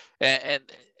zombies, and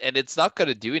it's not going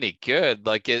to do any good.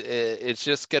 Like it's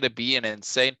just going to be an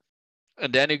insane.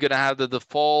 And then you're going to have the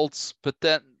defaults, but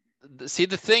then see,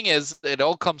 the thing is, it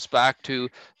all comes back to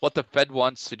what the Fed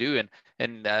wants to do,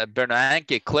 and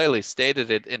Bernanke clearly stated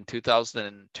it in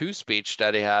 2002 speech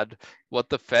that he had what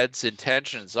the Fed's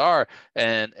intentions are,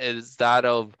 and is that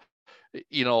of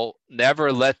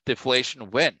never let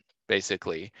deflation win.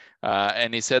 basically.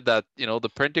 And he said that,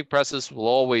 the printing presses will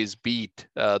always beat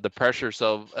the pressures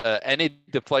of any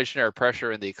deflationary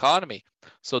pressure in the economy.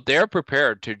 So they're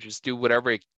prepared to just do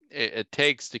whatever it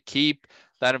takes to keep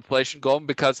that inflation going,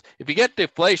 because if you get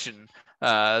deflation,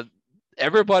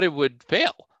 everybody would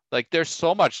fail. Like, there's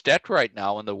so much debt right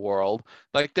now in the world.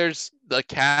 Like,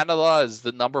 Canada is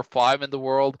the number 5 in the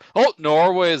world. Oh,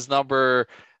 Norway is number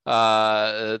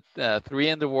 3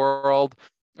 in the world.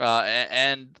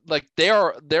 And like,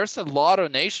 there's a lot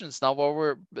of nations now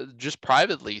over just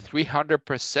privately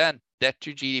 300% debt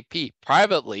to GDP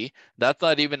privately. That's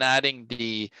not even adding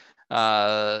the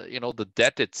the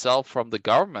debt itself from the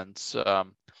governments,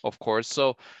 of course.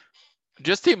 So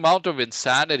just the amount of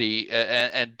insanity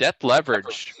and debt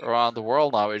leverage around the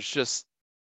world now is just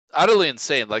utterly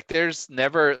insane. Like, there's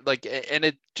never and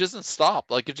it doesn't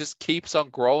stop. Like, it just keeps on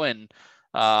growing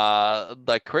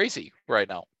like crazy right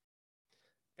now.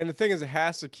 And the thing is, it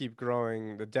has to keep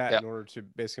growing the debt in Yeah. order to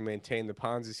basically maintain the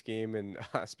Ponzi scheme. And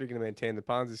speaking of maintain the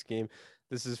Ponzi scheme,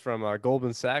 this is from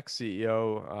Goldman Sachs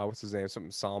CEO. What's his name?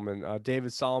 Something Solomon.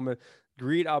 David Solomon.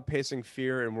 Greed outpacing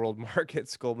fear in world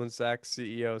markets, Goldman Sachs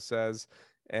CEO says.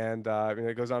 And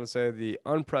it goes on to say the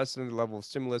unprecedented level of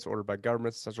stimulus ordered by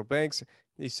governments and central banks,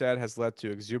 he said, has led to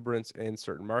exuberance in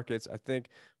certain markets. I think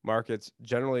markets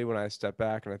generally, when I step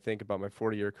back and I think about my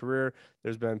 40-year career,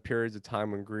 there's been periods of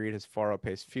time when greed has far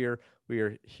outpaced fear.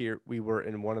 We were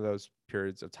in one of those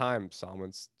periods of time,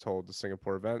 Salmon's told the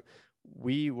Singapore event.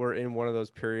 We were in one of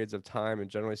those periods of time, and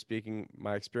generally speaking,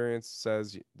 my experience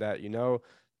says that,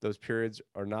 those periods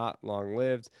are not long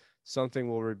lived. Something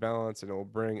will rebalance and it will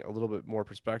bring a little bit more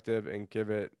perspective and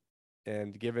given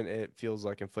it feels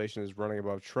like inflation is running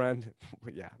above trend.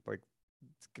 Yeah, like,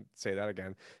 say that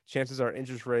again. Chances are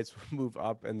interest rates will move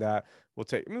up, and that will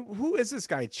take. I mean, who is this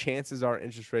guy? Chances are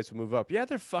interest rates will move up. Yeah,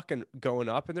 they're fucking going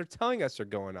up, and they're telling us they're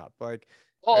going up. Like,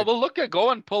 Oh, well, go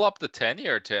and pull up the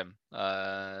 10-year, Tim,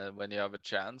 when you have a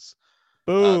chance.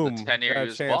 The boom, 10-year got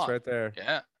a US chance bond. right there.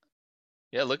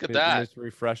 Yeah, look at Let me that. just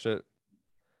refresh it.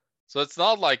 So it's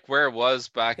not like where it was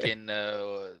back in.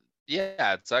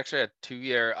 Yeah, it's actually a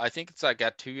 2-year. I think it's like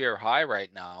a 2-year high right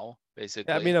now,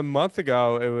 basically. Yeah, I mean, a month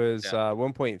ago it was Yeah.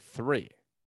 1.3.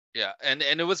 Yeah, and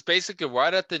it was basically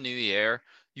right at the new year.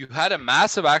 You had a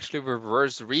massive, actually,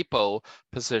 reverse repo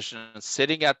position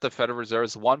sitting at the Federal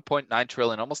Reserve's 1.9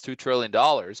 trillion, almost $2 trillion.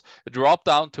 It dropped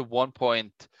down to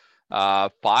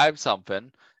 1.5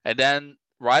 something, and then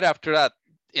right after that,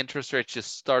 interest rates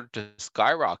just started to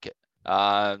skyrocket.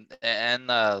 Like,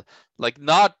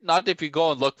 not if you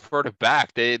go and look further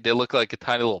back, they look like a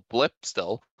tiny little blip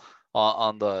still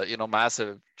on the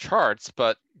massive charts,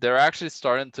 but they're actually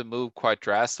starting to move quite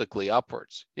drastically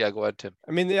upwards. Yeah, go ahead, Tim.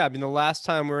 I mean, the last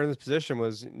time we were in this position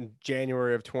was in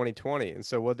January of 2020, and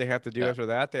so what they have to do after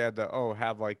that, they had to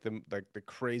have like the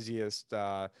craziest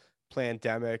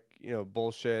pandemic,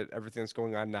 bullshit. Everything that's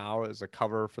going on now is a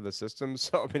cover for the system.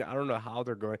 So I mean, I don't know how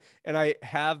they're going. And I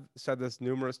have said this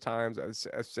numerous times. I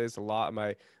say this a lot in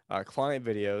my client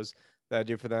videos that I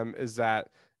do for them, is that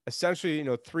essentially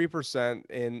 3%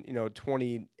 in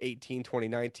 2018,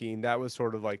 2019, that was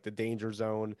sort of like the danger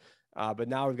zone. But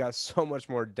now we've got so much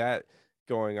more debt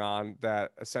going on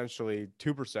that essentially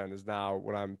 2% is now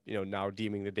what I'm now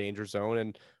deeming the danger zone.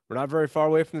 And we're not very far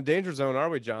away from the danger zone, are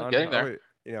we, John? We're getting there.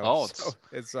 So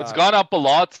it's gone up a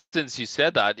lot since you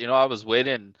said that. I was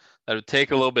waiting that it would take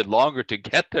a little bit longer to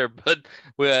get there, but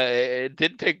it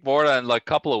didn't take more than like a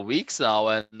couple of weeks now,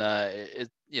 and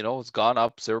it's gone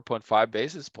up 0.5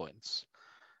 basis points.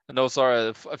 No,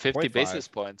 sorry, 50 basis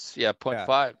points. Yeah, 0.5.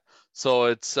 Yeah. So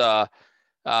it's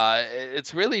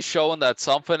really showing that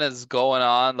something is going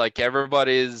on. Like,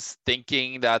 everybody's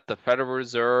thinking that the Federal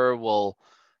Reserve will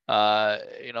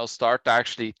start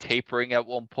actually tapering at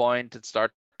one point and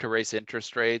start to raise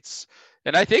interest rates.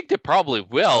 And I think they probably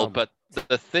will, but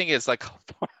the thing is, like,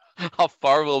 how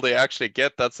far will they actually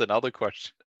get? That's another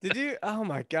question. Did you? Oh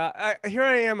my God. Here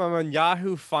I am. I'm on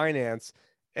Yahoo Finance,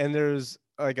 and there's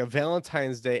like a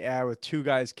Valentine's Day ad with two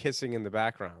guys kissing in the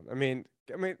background. I mean,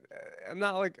 I'm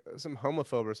not like some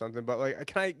homophobe or something, but like,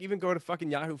 can I even go to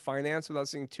fucking Yahoo Finance without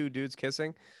seeing two dudes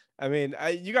kissing? I mean,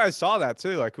 you guys saw that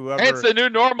too, like whoever. Hey, it's the new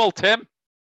normal, Tim.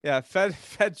 Yeah, Fed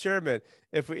chairman.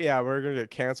 We're gonna get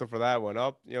canceled for that one.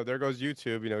 Oh, there goes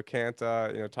YouTube. Can't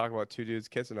talk about two dudes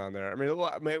kissing on there. I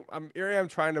mean, I'm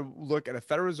trying to look at a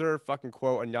Federal Reserve fucking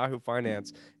quote on Yahoo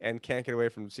Finance and can't get away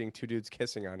from seeing two dudes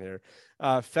kissing on here.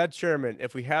 Fed chairman,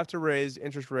 if we have to raise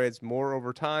interest rates more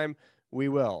over time, we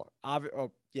will.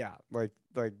 Yeah, like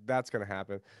that's gonna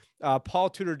happen. Paul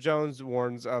Tudor Jones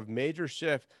warns of major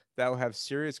shift that will have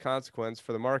serious consequence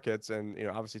for the markets. And,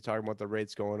 obviously talking about the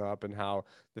rates going up and how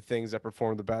the things that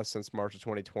performed the best since March of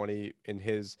 2020, in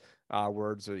his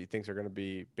words, that he thinks are going to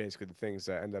be basically the things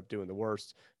that end up doing the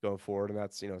worst going forward. And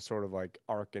that's, sort of like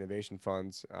ARC innovation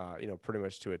funds, pretty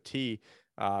much to a T.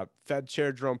 Fed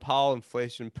Chair Jerome Powell,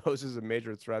 inflation poses a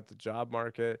major threat to the job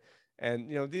market.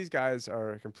 And, these guys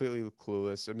are completely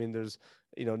clueless. I mean, there's,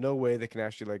 no way they can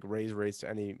actually like raise rates to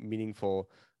any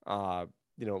meaningful,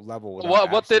 level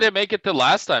without What did it make it to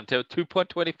last time? To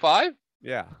 2.25?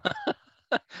 Yeah.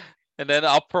 And then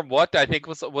up from what? I think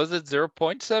was it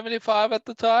 0.75 at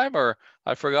the time, or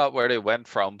I forgot where they went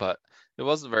from, but it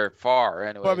wasn't very far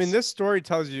anyways. Well, I mean, this story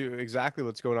tells you exactly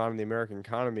what's going on in the American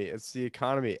economy. It's the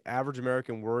economy. Average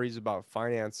American worries about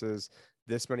finances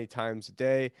this many times a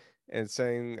day. And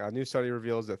saying a new study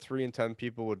reveals that 3 in 10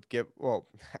 people would give, well,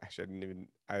 actually,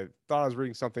 I thought I was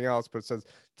reading something else, but it says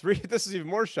this is even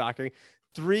more shocking.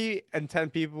 3 in 10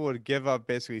 people would give up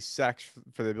basically sex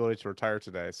for the ability to retire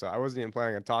today. So I wasn't even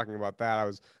planning on talking about that. I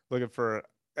was looking for,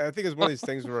 I think it's one of these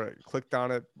things where I clicked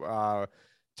on it,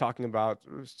 talking about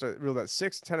real that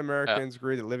 6 to 10 Americans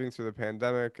agree that living through the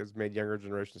pandemic has made younger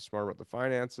generations smarter about the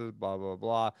finances, blah, blah,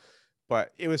 blah.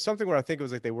 But it was something where I think it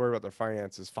was like they worry about their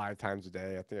finances 5 times a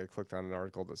day. I think I clicked on an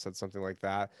article that said something like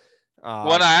that.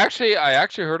 Well, I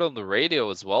actually heard on the radio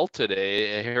as well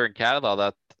today here in Canada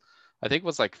that I think it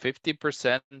was like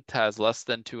 50% has less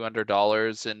than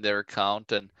 $200 in their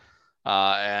account, and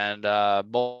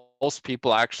most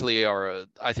people actually are.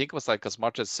 I think it was like as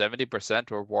much as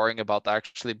 70% were worrying about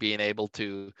actually being able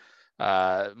to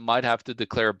might have to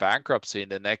declare bankruptcy in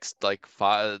the next like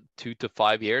 2 to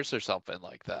 5 years or something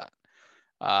like that.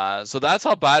 So that's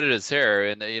how bad it is here.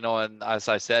 And, and as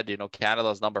I said,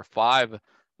 Canada's number 5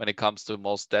 when it comes to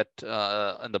most debt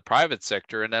in the private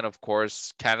sector. And then, of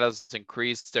course, Canada's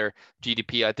increased their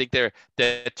GDP. I think their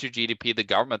debt to GDP, the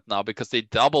government now, because they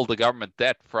doubled the government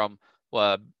debt from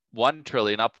 1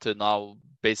 trillion up to now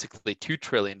basically $2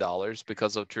 trillion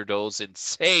because of Trudeau's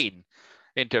insane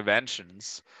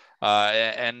interventions.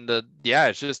 Yeah,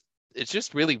 it's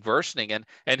just really worsening.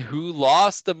 And who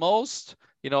lost the most?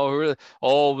 It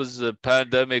was the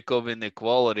pandemic of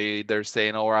inequality. They're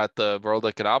saying, we're at the World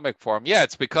Economic Forum. Yeah,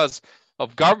 it's because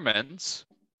of governments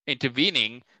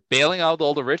intervening, bailing out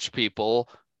all the rich people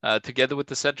together with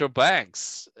the central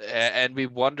banks. And we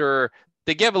wonder,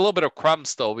 they gave a little bit of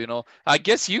crumbs, though. I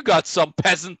guess you got some,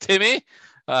 peasant Timmy.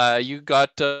 You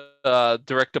got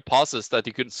direct deposits that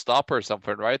you couldn't stop or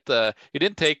something, right? You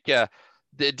didn't take.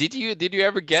 Did you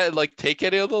ever take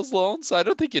any of those loans? I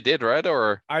don't think you did, right?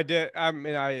 Or I did. I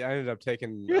mean, I ended up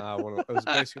taking one. It was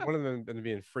basically one of them ended up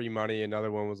being free money. Another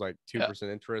one was like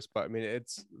 2% interest. But I mean,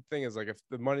 the thing is, like, if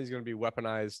the money's going to be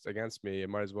weaponized against me, it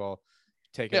might as well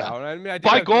take it out. And I mean, I did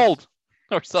buy gold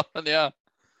or something. Yeah,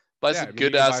 buy some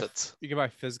good assets. You can buy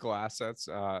physical assets.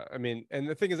 I mean, and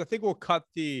the thing is, I think we'll cut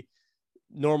the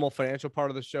normal financial part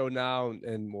of the show now,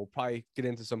 and we'll probably get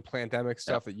into some pandemic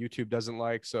stuff that YouTube doesn't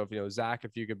like. So if Zach,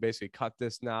 if you could basically cut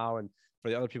this now, and for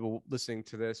the other people listening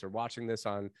to this or watching this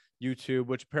on YouTube,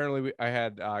 which apparently I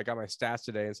got my stats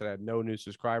today and said I had no new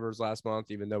subscribers last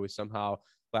month, even though we somehow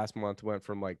last month went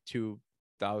from like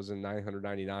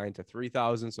 2,999 to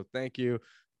 3,000. So thank you,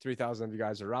 3,000 of you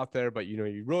guys are out there, but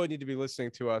you really need to be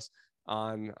listening to us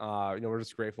on we're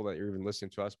just grateful that you're even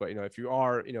listening to us. But if you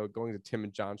are going to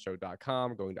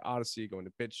timandjohnshow.com, going to Odyssey, going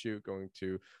to BitChute, going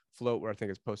to Float, where I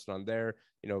think it's posted on there,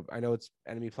 I know it's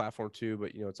enemy platform too,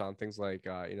 but it's on things like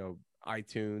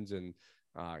iTunes and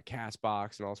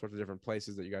Castbox and all sorts of different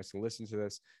places that you guys can listen to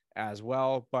this as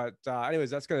well. But anyways,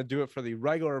 that's going to do it for the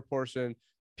regular portion.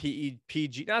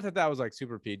 PG, not that was like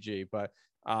super PG, but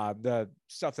the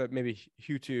stuff that maybe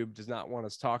YouTube does not want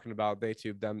us talking about, they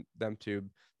tube them tube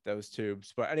those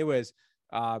tubes. But anyways,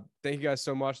 thank you guys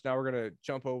so much. Now we're gonna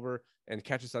jump over and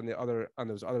catch us on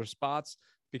those other spots,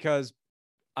 because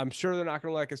I'm sure they're not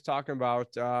gonna like us talking about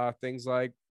things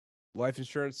like life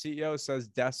insurance CEO says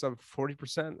deaths up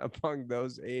 40% among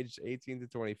those aged 18 to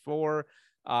 24.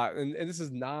 And this is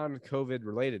non-COVID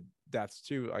related deaths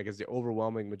too, I guess the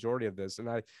overwhelming majority of this. And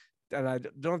I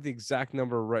don't have the exact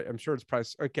number right. I'm sure it's probably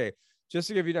okay. Just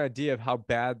to give you an idea of how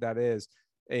bad that is,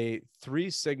 a 3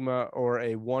 sigma or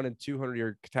a 1 in 200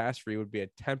 year catastrophe would be a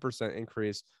 10%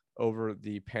 increase over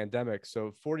the pandemic.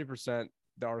 So 40%,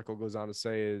 the article goes on to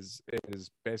say, is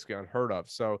basically unheard of.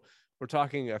 So we're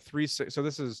talking a 3. So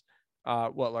this is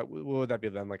what would that be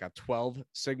then? Like a 12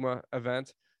 sigma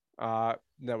event. That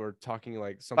we're talking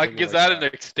like something. Like, is that an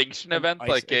extinction event?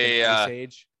 Like a ice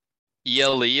age?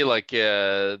 ELE, like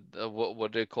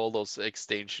what do they call those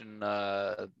extinction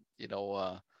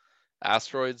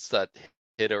asteroids that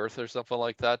hit Earth or something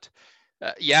like that?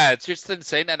 Yeah, it's just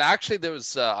insane. And actually, there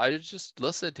was I just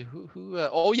listened to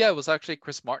oh yeah, it was actually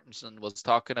Chris Martenson was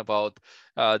talking about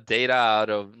data out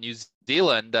of New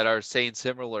Zealand that are saying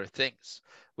similar things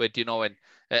with and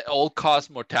all-cause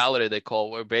mortality they call,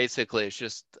 where basically it's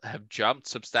just have jumped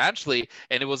substantially,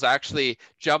 and it was actually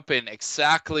jumping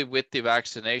exactly with the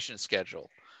vaccination schedule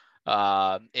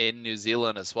in New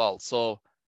Zealand as well. So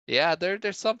yeah,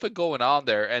 there's something going on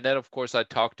there. And then of course I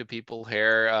talked to people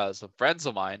here, some friends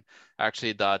of mine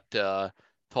actually that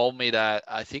told me that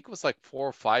I think it was like 4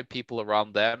 or 5 people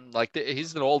around them. Like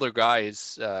he's an older guy,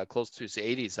 he's close to his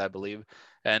 80s, I believe,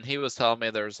 and he was telling me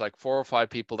there's like 4 or 5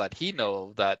 people that he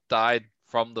know that died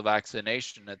from the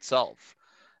vaccination itself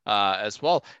as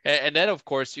well. And then of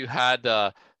course you had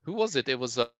who was it? It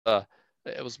was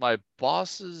my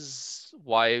boss's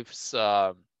wife's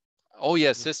oh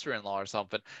yeah, sister-in-law or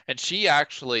something, and she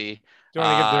actually Do you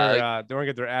want to give their do you want to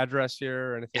get their address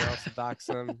here or anything else to dox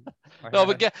them? no,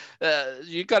 but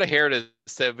you got to hear this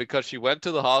because she went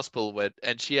to the hospital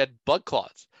and she had blood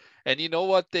clots, and you know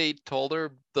what they told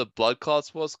her the blood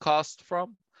clots was caused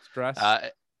from? Stress.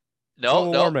 No,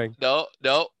 Global no, warming.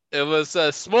 no. It was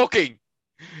smoking,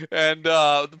 and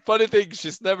the funny thing,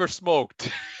 she's never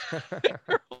smoked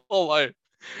her whole life.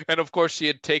 And of course she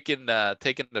had taken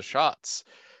the shots,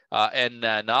 and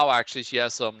now actually she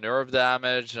has some nerve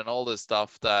damage and all this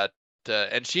stuff that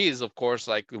and she's of course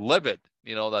like livid,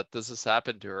 that this has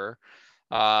happened to her,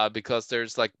 because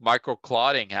there's like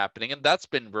microclotting happening, and that's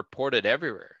been reported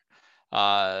everywhere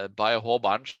by a whole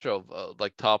bunch of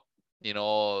like top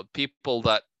people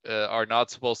that are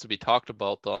not supposed to be talked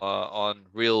about on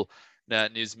real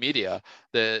news media.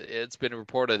 It's been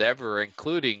reported everywhere,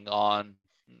 including on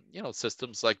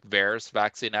systems like VAERS,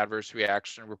 Vaccine Adverse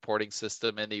Reaction Reporting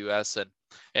System in the US,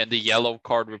 and the yellow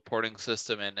card reporting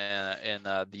system in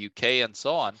the UK, and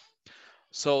so on.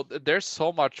 So there's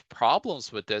so much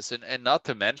problems with this, and not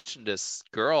to mention this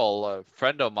girl, a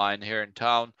friend of mine here in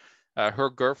town,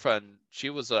 her girlfriend, she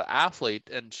was an athlete,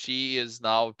 and she is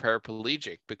now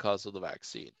paraplegic because of the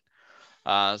vaccine.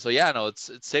 So yeah, no, it's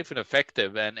safe and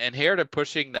effective, and here they're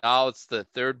pushing now. It's the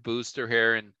third booster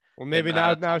here in well, maybe in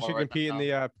now she Manitoba right compete in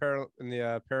now.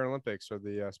 the Paralympics or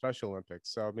the Special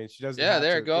Olympics. So I mean, she doesn't Yeah, have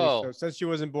there to. you go. Since she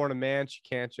wasn't born a man, she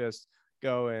can't just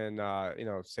go and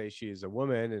say she's a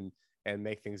woman and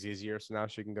make things easier. So now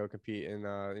she can go compete in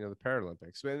the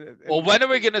Paralympics. Well, when are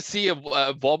we gonna see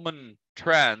a woman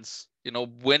trans,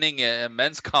 winning a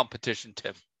men's competition,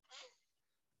 Tim?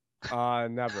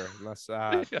 Never, unless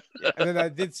yeah. And then I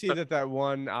did see that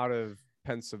one out of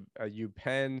Penn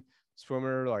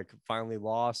swimmer like finally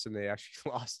lost, and they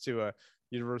actually lost to a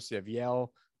University of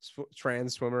Yale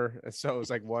trans swimmer, and so it was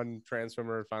like one trans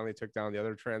swimmer finally took down the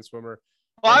other trans swimmer.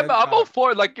 Well, And I'm all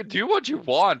for it. Like, do what you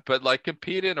want, but like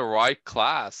compete in a right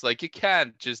class. Like, you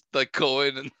can't just like go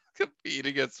in and compete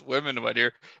against women when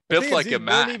you're built like a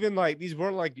man. These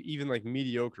weren't like even like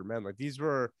mediocre men. Like these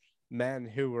were men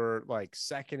who were like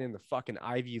second in the fucking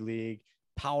Ivy League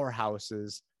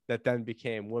powerhouses that then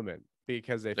became women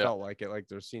because they felt like it, like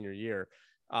their senior year.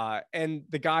 And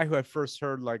the guy who I first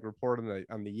heard like report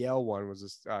on the Yale one was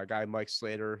this guy Mike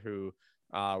Slater, who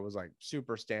was like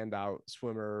super standout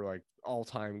swimmer, like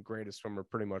all-time greatest swimmer,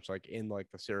 pretty much like in like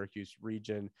the Syracuse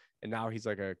region. And now he's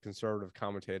like a conservative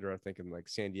commentator, I think, in like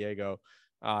San Diego.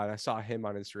 And I saw him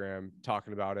on Instagram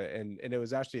talking about it, and it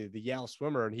was actually the Yale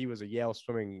swimmer, and he was a Yale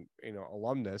swimming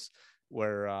alumnus,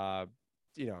 where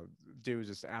dude was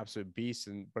just an absolute beast.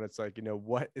 But it's like,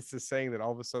 what it's the saying that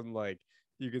all of a sudden like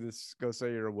you can just go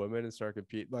say you're a woman and start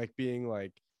compete, like being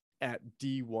like at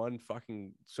D1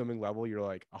 fucking swimming level, you're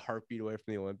like a heartbeat away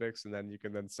from the Olympics, and then you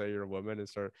can then say you're a woman and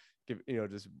start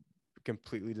just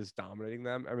completely just dominating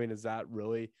them. I mean, is that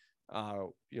really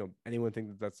anyone think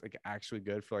that that's like actually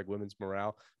good for like women's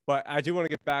morale? But I do want to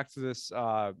get back to this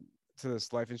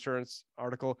life insurance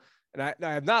article, and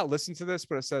I have not listened to this,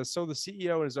 but it says, so the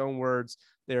CEO in his own words,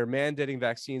 they are mandating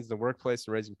vaccines in the workplace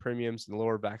and raising premiums in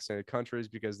lower vaccinated countries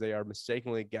because they are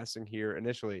mistakenly guessing here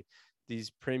initially. These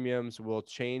premiums will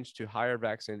change to higher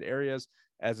vaccinated areas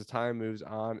as the time moves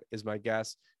on, is my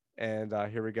guess. And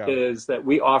here we go. Is that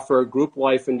we offer group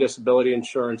life and disability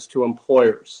insurance to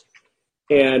employers.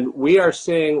 And we are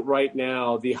seeing right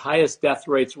now the highest death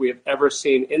rates we have ever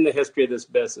seen in the history of this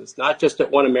business, not just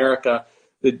at One America.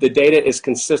 The data is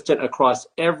consistent across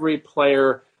every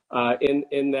player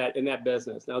in that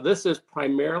business. Now, this is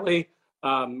primarily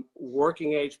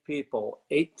working age people,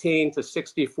 18 to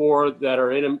 64, that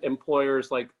are in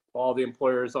employers like all the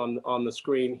employers on the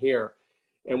screen here.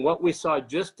 And what we saw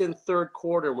just in third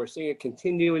quarter, and we're seeing it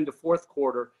continue into fourth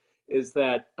quarter, is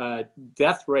that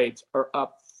death rates are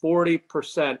up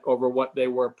 40% over what they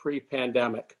were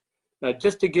pre-pandemic. Now,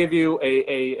 just to give you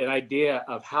an idea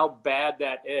of how bad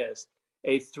that is,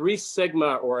 a 3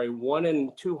 sigma or a 1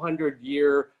 in 200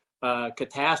 year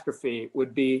catastrophe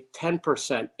would be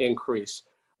 10% increase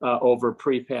over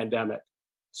pre-pandemic.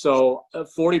 So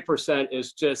 40%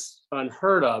 is just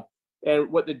unheard of.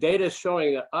 And what the data is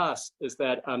showing us is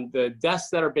that the deaths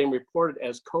that are being reported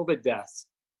as COVID deaths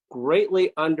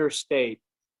greatly understate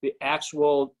the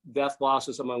actual death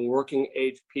losses among working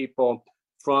age people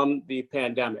from the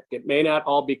pandemic. It may not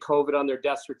all be COVID on their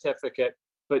death certificate,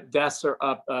 but deaths are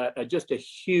up just a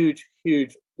huge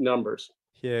numbers.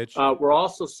 Huge. We're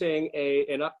also seeing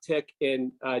an uptick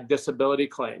in disability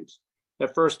claims.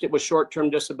 At first, it was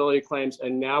short-term disability claims,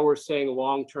 and now we're seeing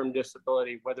long-term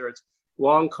disability, whether it's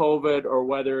long COVID or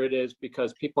whether it is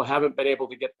because people haven't been able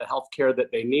to get the health care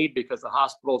that they need because the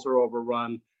hospitals are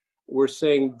overrun. We're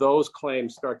seeing those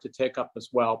claims start to take up as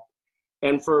well.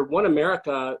 And for One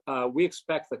America, we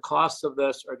expect the costs of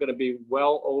this are going to be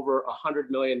well over $100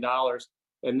 million.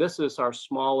 And this is our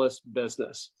smallest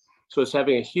business. So it's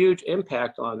having a huge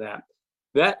impact on that.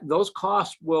 Those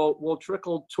costs will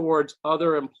trickle towards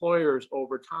other employers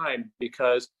over time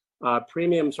because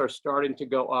premiums are starting to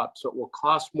go up. So it will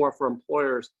cost more for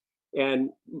employers. And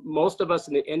most of us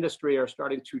in the industry are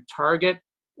starting to target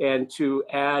and to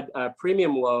add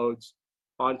premium loads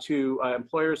onto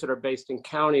employers that are based in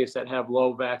counties that have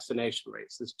low vaccination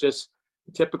rates. It's just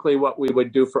typically what we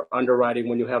would do for underwriting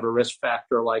when you have a risk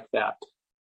factor like that.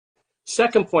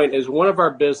 Second point is one of our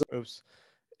business. Oops.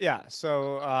 Yeah.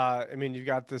 So, I mean, you've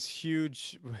got this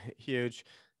huge,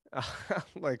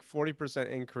 like 40%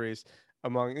 increase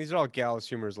among, these are all gallows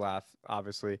humor's laugh,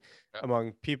 obviously,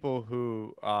 among people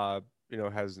who,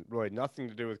 has really nothing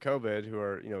to do with COVID, who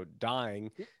are, dying,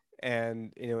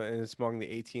 and, and it's among the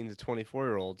 18 to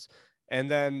 24-year-olds. And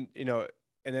then, and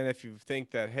then if you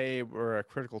think that, hey, we're a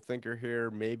critical thinker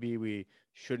here, maybe we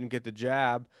shouldn't get the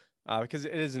jab, because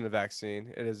it isn't a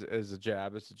vaccine. It is a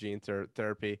jab. It's a gene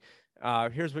therapy.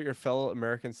 Here's what your fellow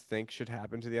Americans think should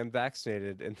happen to the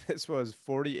unvaccinated. And this was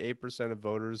 48% of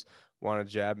voters want a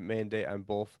jab mandate on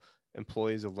both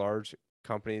employees of large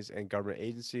companies and government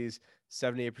agencies.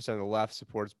 78% of the left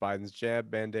supports Biden's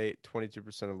jab mandate.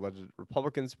 22% of alleged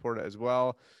Republicans support it as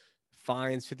well.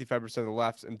 Fines, 55% of the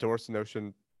left endorse the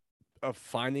notion of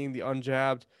fining the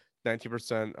unjabbed.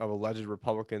 19% of alleged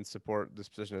Republicans support this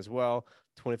position as well.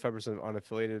 25% of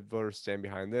unaffiliated voters stand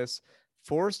behind this.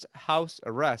 Forced house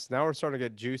arrest. Now we're starting to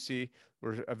get juicy.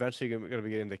 We're eventually going to be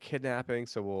getting into kidnapping,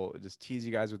 so we'll just tease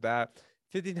you guys with that.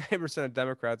 59% of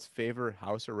Democrats favor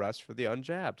house arrest for the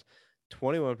unjabbed.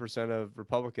 21% of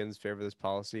Republicans favor this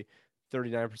policy.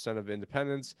 39% of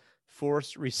independents.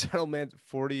 Forced resettlement.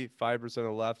 45% of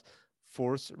the left.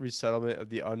 Forced resettlement of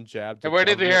the unjabbed. And where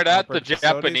did you hear that? The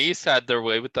Japanese had their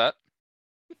way with that.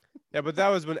 Yeah, but that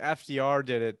was when FDR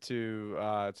did it to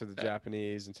the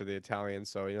Japanese and to the Italians.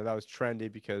 So, that was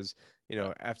trendy because,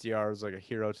 FDR was like a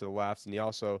hero to the left. And he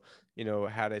also,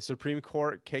 had a Supreme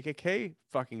Court KKK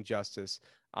fucking justice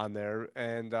on there.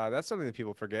 And that's something that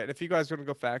people forget. If you guys want to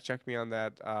go fact check me on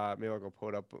that, maybe I'll go pull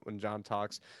it up when John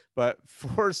talks. But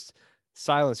forced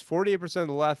silence. 48% of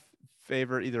the left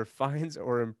favor either fines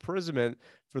or imprisonment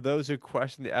for those who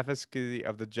question the efficacy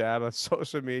of the jab on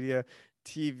social media,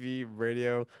 TV,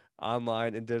 radio,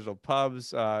 online, and digital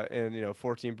pubs. And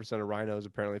 14% of rhinos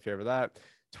apparently favor that.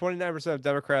 29% of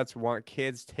Democrats want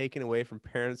kids taken away from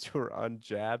parents who are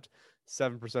unjabbed.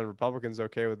 7% of Republicans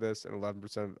okay with this, and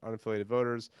 11% of unaffiliated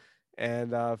voters.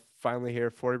 And finally here,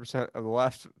 40% of the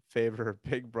left favor a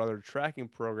Big Brother tracking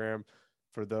program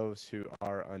for those who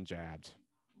are unjabbed.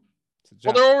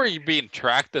 Well, they're already being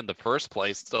tracked in the first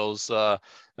place, those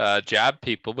jab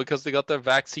people, because they got their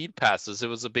vaccine passes. It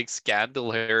was a big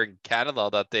scandal here in Canada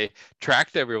that they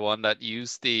tracked everyone that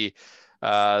used the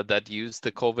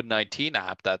COVID-19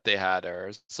 app that they had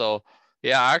there. So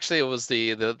yeah, actually it was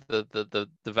the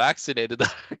vaccinated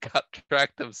that got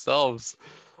tracked themselves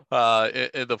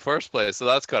in the first place. So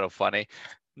that's kind of funny.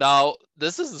 Now,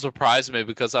 this doesn't surprise me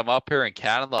because I'm up here in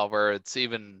Canada where it's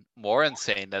even more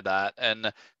insane than that.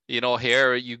 And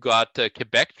here you got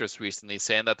Quebec just recently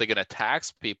saying that they're going to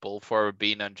tax people for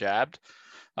being unjabbed.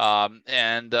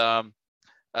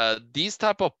 These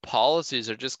type of policies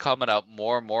are just coming out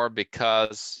more and more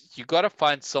because you got to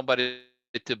find somebody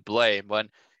to blame when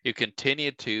you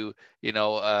continue to,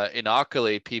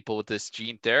 inoculate people with this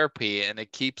gene therapy and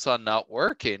it keeps on not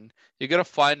working. You got to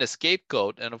find a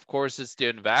scapegoat. And of course, it's the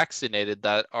unvaccinated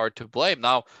that are to blame.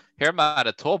 Now, here in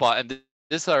Manitoba, and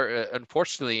these are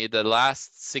unfortunately the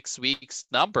last 6 weeks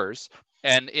numbers.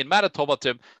 And in Manitoba,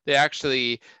 Tim, they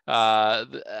actually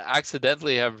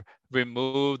accidentally have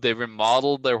they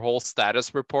remodeled their whole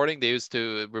status reporting. They used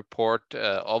to report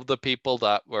of the people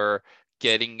that were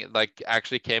getting, like,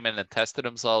 actually came in and tested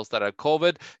themselves that had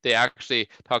COVID. They actually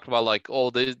talked about, like,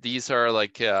 oh, these are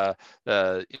like vaccinated,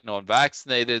 1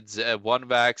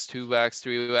 vax, 2 vax,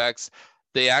 3 vax.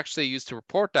 They actually used to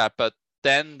report that, but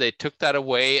then they took that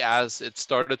away as it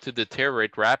started to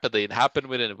deteriorate rapidly. It happened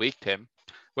within a week, Tim,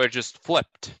 where it just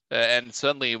flipped, and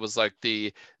suddenly it was like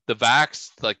the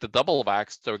vax, like the double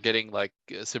vax, are getting like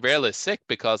severely sick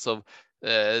because of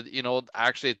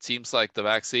actually it seems like the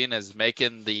vaccine is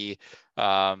making the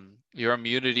your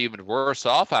immunity even worse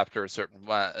off after a certain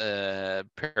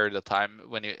period of time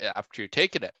after you're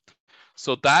taking it.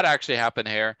 So that actually happened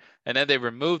here, and then they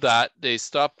removed that. They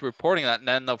stopped reporting that, and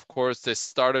then of course they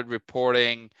started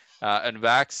reporting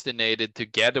unvaccinated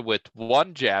together with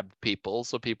 1 jabbed people,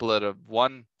 so people that have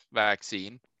 1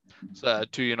 vaccine,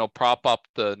 to prop up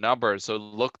the numbers so it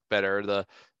looked better.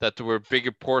 That there were a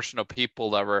bigger portion of people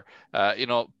that were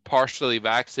partially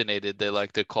vaccinated, they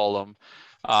like to call them.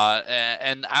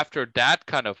 And after that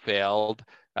kind of failed,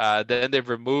 then they've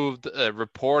removed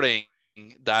reporting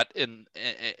that in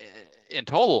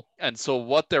total. And so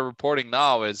what they're reporting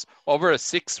now is over a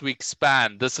 6-week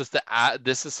span, this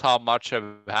is how much have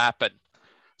happened.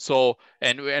 So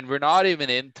and we're not even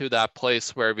into that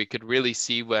place where we could really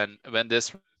see when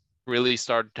this really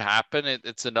started to happen.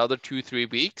 It's another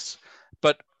 2-3 weeks,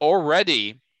 but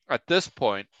already at this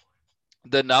point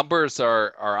the numbers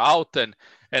are out, and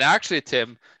actually,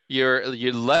 Tim, you're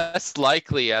less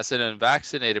likely as an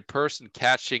unvaccinated person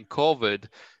catching COVID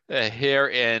here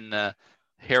in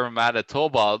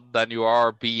Manitoba than you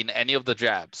are being any of the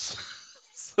jabs.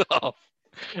 So,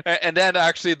 and then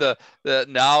actually the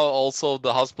now also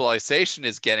the hospitalization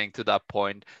is getting to that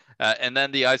point, and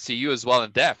then the ICU as well,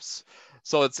 and deaths.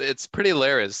 So it's pretty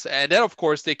hilarious. And then of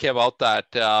course they came out that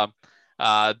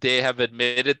they have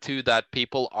admitted to that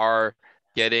people are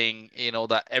getting,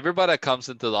 that everybody that comes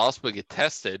into the hospital get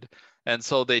tested. And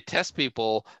so they test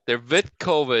people, they're with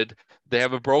COVID, they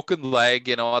have a broken leg,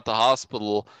 at the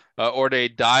hospital, or they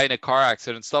die in a car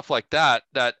accident, stuff like that.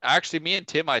 That actually, me and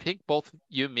Tim, I think both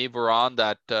you and me were on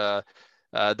that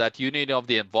that Union of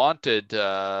the Unwanted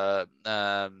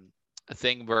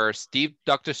thing where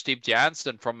Dr. Steve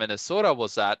Jansen from Minnesota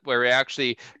was at, where he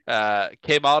actually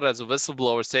came out as a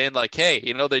whistleblower saying like, hey,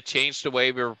 they changed the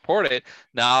way we report it.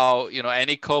 Now,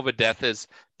 any COVID death is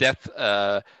death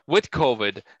with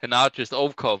COVID and not just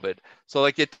of COVID. So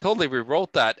like it totally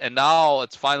rewrote that. And now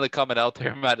it's finally coming out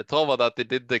there in Manitoba that they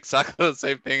did exactly the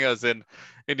same thing as in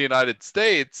the United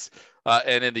States.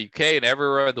 And in the UK and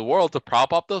everywhere in the world to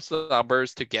prop up those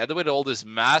numbers together with all this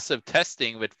massive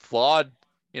testing with flawed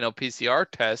PCR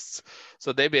tests.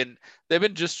 So they've been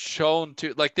just shown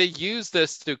to, like, they use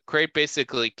this to create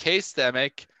basically case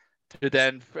demic to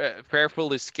then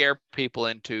fearfully scare people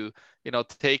into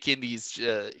taking these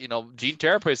gene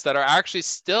therapies that are actually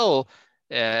still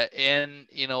in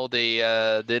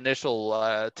the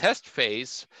initial test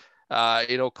phase.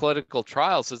 Clinical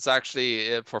trials. It's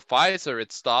actually for Pfizer,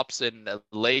 it stops in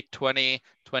late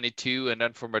 2022, and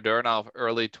then for Moderna,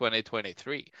 early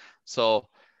 2023. So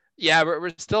yeah,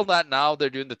 we're still not now.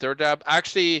 They're doing the 3rd jab.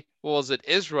 Actually, what was it?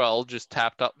 Israel just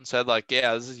tapped up and said like,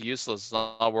 yeah, this is useless. It's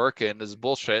not working. This is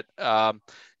bullshit.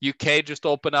 UK just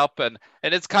opened up, and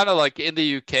it's kind of like in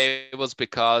the UK it was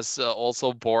because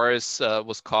also Boris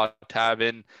was caught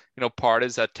having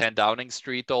parties at 10 Downing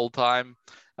Street all the time.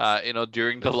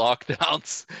 During the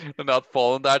lockdowns and not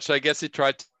following that. So I guess he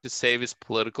tried to save his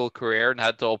political career and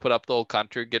had to open up the whole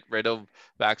country, get rid of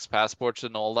vax passports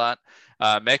and all that.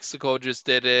 Mexico just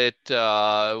did it.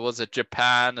 Was it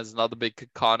Japan is another big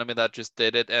economy that just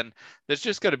did it? And there's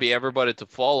just going to be everybody to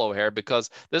follow here because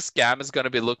this scam is going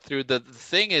to be looked through. The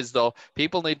thing is, though,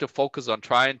 people need to focus on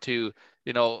trying to,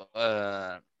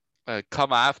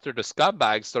 come after the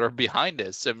scumbags that are behind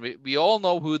this. And we all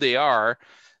know who they are,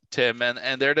 Tim,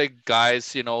 and they're the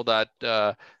guys, that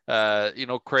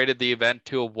created the event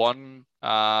 201,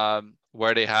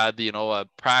 where they had, a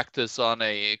practice on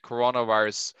a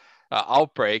coronavirus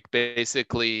outbreak,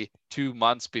 basically 2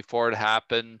 months before it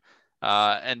happened.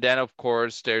 And then, of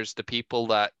course, there's the people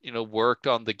that, worked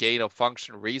on the gain of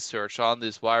function research on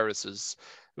these viruses,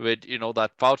 with,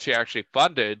 that Fauci actually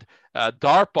funded.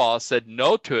 DARPA said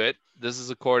no to it. This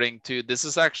is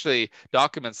actually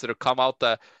documents that have come out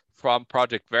from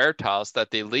Project Veritas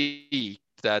that they leaked,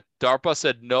 that DARPA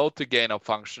said no to gain of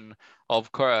function of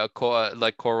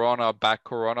like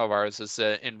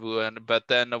coronaviruses in Wuhan. But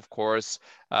then, of course,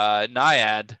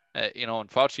 NIAID, and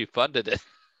Fauci funded it.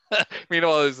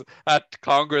 Meanwhile, is at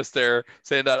Congress there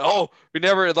saying that, oh, we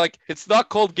never, like, it's not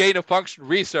called gain of function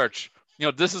research.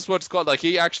 this is what's called, like,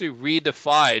 he actually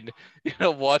redefined,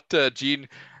 what gene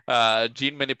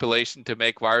manipulation to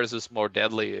make viruses more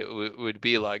deadly would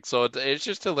be like. So it's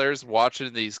just hilarious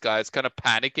watching these guys kind of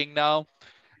panicking now.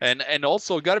 And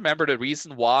also, you got to remember, the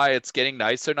reason why it's getting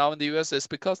nicer now in the U.S. is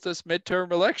because there's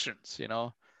midterm elections.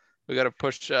 We got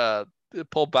to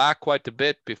pull back quite a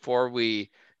bit before we,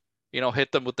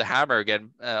 hit them with the hammer again.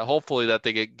 Hopefully that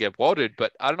they get voted,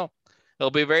 but I don't know.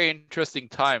 It'll be very interesting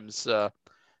times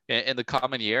in the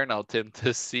coming year now, Tim,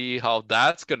 to see how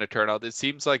that's going to turn out. It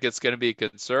seems like it's going to be a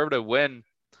conservative win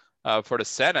for the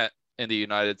Senate in the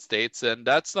United States, and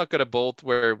that's not going to bode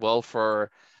very well for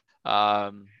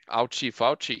ouchie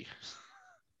Fauci.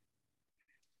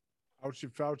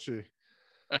 Ouchie Fauci.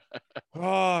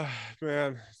 Oh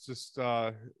man, it's just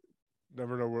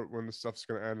never know when the stuff's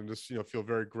gonna end, and just feel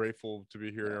very grateful to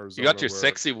be here in Arizona. You got your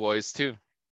sexy voice too.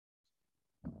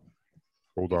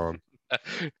 Hold on.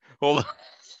 Hold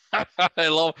on. I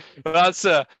love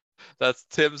that's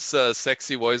Tim's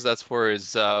sexy voice. That's for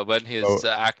his when he's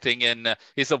acting in.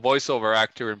 He's a voiceover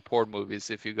actor in porn movies.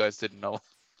 If you guys didn't know.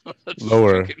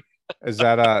 Lower. Is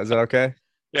that okay?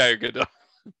 Yeah, you're good.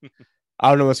 I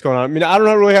don't know what's going on. I mean, I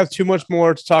don't really have too much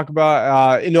more to talk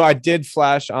about. I did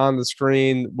flash on the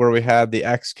screen where we had the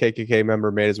ex-KKK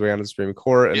member made his way onto the Supreme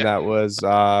Court, and that was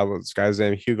this guy's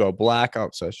name, Hugo Black. Oh,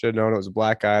 so I should have known it was a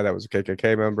black guy that was a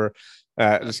KKK member.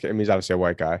 This means obviously a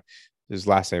white guy. His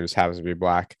last name just happens to be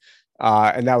Black.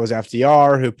 And that was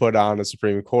FDR who put on the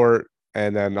Supreme Court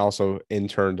and then also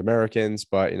interned Americans.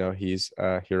 But, he's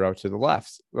a hero to the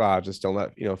left. Just don't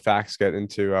let, facts get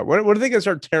into what are they going to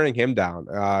start tearing him down?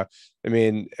 I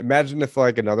mean, imagine if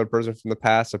like another person from the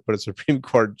past had put a Supreme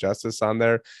Court justice on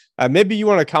there. Maybe you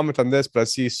want to comment on this, but I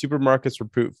see supermarkets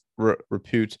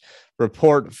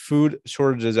report food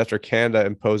shortages after Canada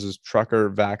imposes trucker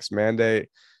vax mandate.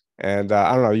 And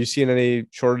I don't know, you seen any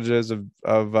shortages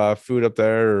of food up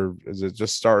there, or is it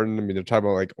just starting? I mean, they're talking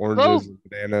about like oranges and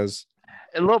bananas.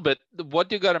 A little bit. What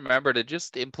you got to remember, they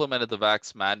just implemented the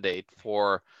vax mandate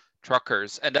for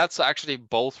truckers, and that's actually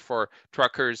both for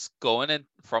truckers going in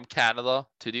from Canada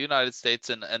to the United States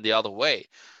and the other way.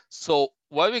 So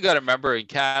what we got to remember, in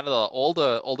Canada, all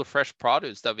the fresh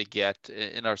produce that we get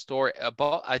in our store,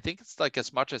 about, I think it's like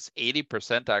as much as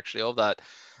 80% actually of that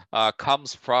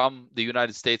comes from the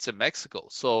United States and Mexico.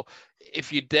 So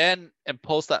if you then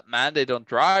impose that mandate on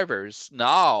drivers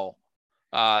now,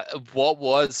 what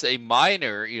was a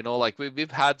minor, like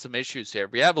we've had some issues here.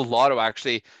 We have a lot of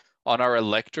actually on our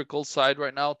electrical side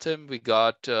right now, Tim. We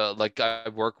got like I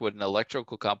work with an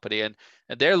electrical company, and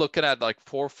they're looking at like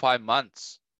 4 or 5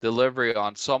 months delivery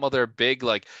on some of their big,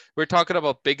 like we're talking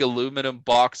about big aluminum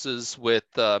boxes with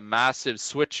massive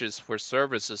switches for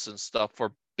services and stuff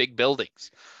for big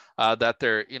buildings. That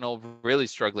they're really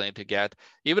struggling to get.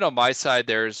 Even on my side,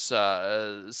 there's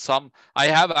some.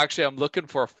 I'm looking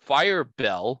for a fire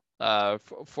bell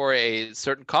for a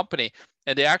certain company,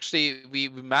 and we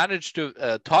managed to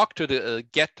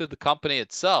get to the company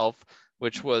itself,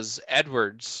 which was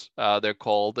Edwards. They're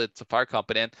called. It's a fire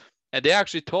company, and they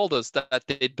actually told us that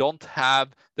they don't have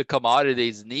the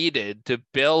commodities needed to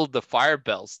build the fire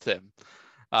bells, Tim.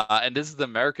 And this is the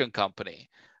American company.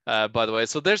 By the way,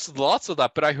 so there's lots of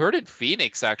that. But I heard in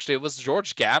Phoenix, actually, it was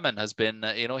George Gammon has been,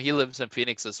 he lives in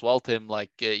Phoenix as well, Tim,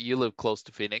 like you live close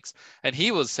to Phoenix. And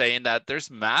he was saying that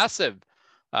there's massive,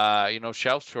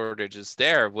 shelf shortages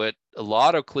there with a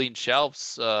lot of clean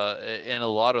shelves in a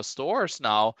lot of stores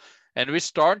now. And we're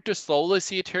starting to slowly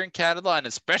see it here in Canada, and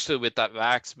especially with that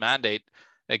vax mandate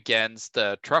against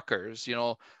truckers.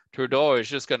 Trudeau is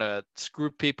just going to screw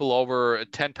people over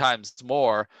 10 times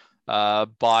more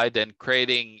by then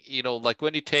creating, like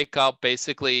when you take out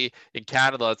basically in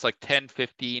Canada, it's like 10,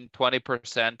 15,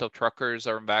 20% of truckers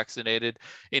are vaccinated.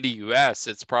 In the US,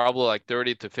 it's probably like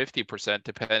 30 to 50%,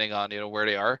 depending on, where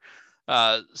they are.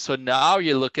 So now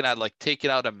you're looking at like taking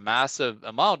out a massive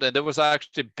amount. And there was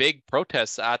actually big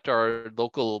protests at our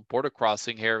local border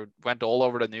crossing here, went all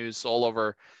over the news, all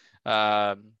over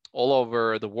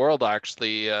the world,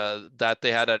 actually, that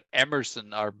they had at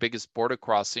Emerson, our biggest border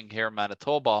crossing here in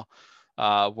Manitoba,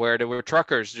 where there were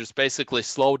truckers just basically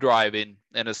slow driving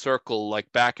in a circle,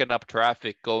 like backing up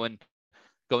traffic, going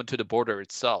to the border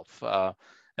itself,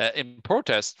 in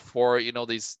protest for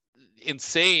these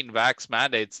insane vax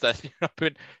mandates that have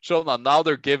been shown on. Now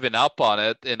they're giving up on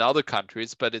it in other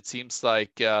countries, but it seems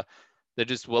like they're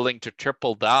just willing to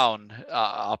triple down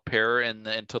up here in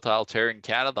totalitarian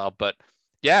Canada. But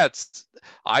yeah,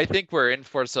 I think we're in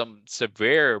for some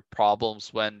severe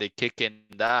problems when they kick in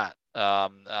that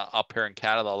up here in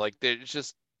Canada. Like, it's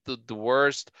just the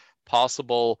worst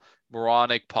possible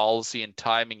moronic policy and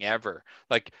timing ever.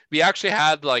 Like we actually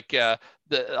had like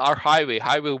our highway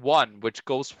 1, which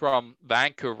goes from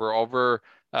Vancouver over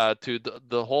to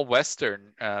the whole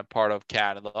western part of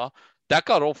Canada, that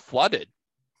got all flooded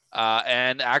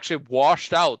and actually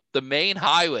washed out the main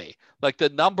highway, like the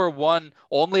number one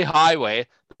only highway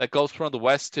that goes from the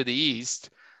west to the east,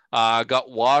 got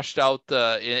washed out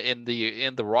in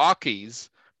the Rockies,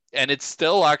 and it's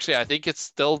still actually, I think it's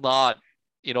still not,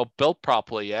 built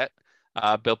properly yet,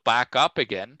 built back up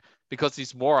again, because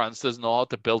these morons doesn't know how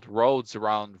to build roads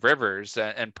around rivers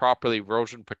and properly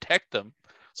erosion protect them.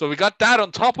 So we got that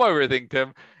on top of everything,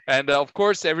 Tim. And of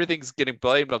course, everything's getting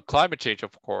blamed on climate change,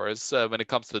 of course, when it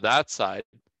comes to that side.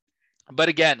 But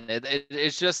again,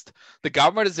 it's just the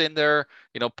government is in there,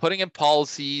 putting in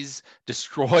policies,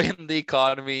 destroying the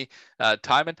economy,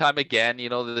 time and time again.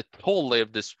 The totally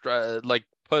have like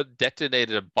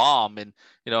detonated a bomb in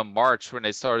March when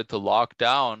they started to lock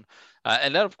down,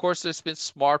 and then of course there's been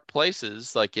smart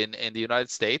places like in the United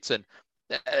States and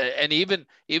even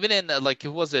in like it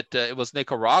was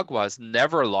Nicaragua has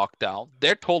never locked down.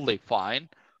 They're totally fine.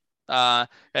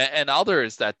 And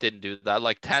others that didn't do that,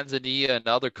 like Tanzania and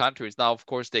other countries. Now, of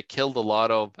course, they killed a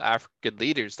lot of African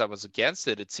leaders that was against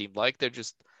it. It seemed like they're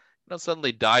just,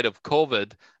 suddenly died of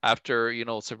COVID after,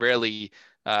 severely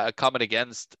coming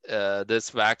against this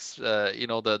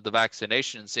the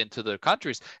vaccinations into their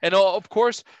countries. And of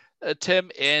course,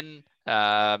 Tim, in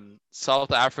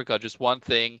South Africa, just one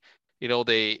thing,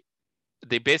 they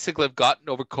basically have gotten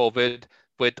over COVID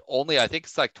with only, I think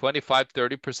it's like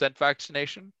 25-30%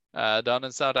 vaccination down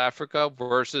in South Africa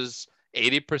versus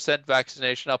 80%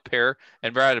 vaccination up here.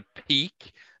 And we're at a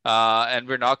peak and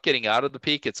we're not getting out of the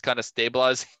peak. It's kind of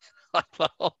stabilizing.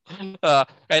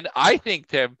 And I think,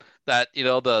 Tim, that,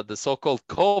 the so-called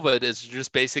COVID is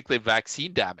just basically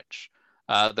vaccine damage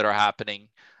that are happening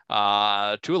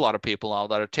to a lot of people now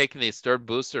that are taking this third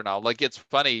booster now. Like, it's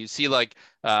funny, you see, like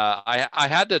I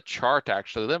had the chart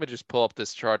actually. Let me just pull up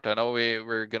this chart. I know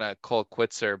we're gonna call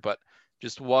quits here, but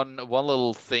just one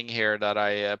little thing here that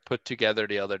I put together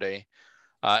the other day.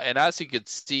 And as you could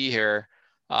see here,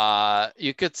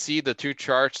 you could see the two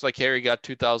charts. Like here, you got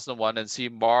 2001, and see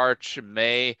March,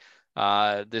 May,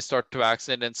 they start to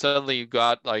vaccinate, and suddenly you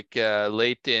got like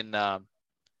late in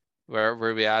where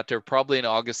we at? They're probably in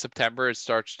August, September. It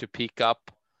starts to peak up,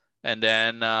 and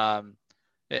then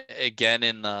again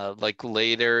in like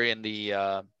later in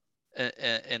the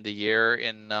year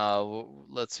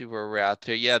let's see where we're at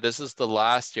here. Yeah, this is the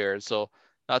last year, so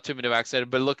not too many vaccinated.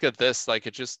 But look at this, like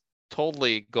it just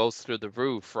totally goes through the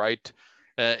roof, right?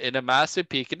 In a massive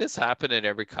peak, and this happened in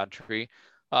every country.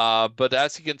 But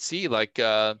as you can see, like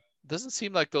doesn't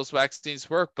seem like those vaccines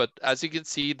work. But as you can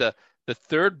see, the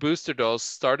third booster dose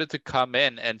started to come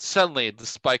in, and suddenly the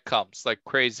spike comes like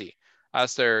crazy.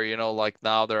 As they're, like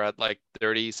now they're at like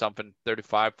 30 something,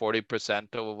 35,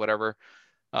 40% or whatever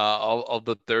of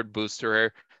the third booster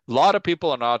here. A lot of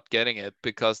people are not getting it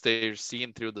because they're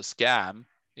seeing through the scam,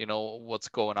 what's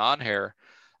going on here.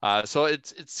 So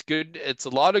it's good. It's a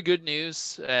lot of good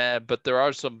news, but there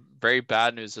are some very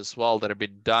bad news as well that have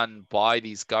been done by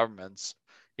these governments,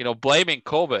 blaming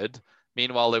COVID.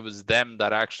 Meanwhile, it was them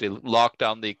that actually locked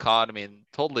down the economy and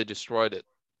totally destroyed it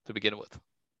to begin with.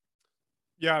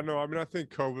 Yeah, no, I mean, I think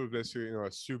COVID basically, a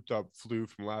souped up flu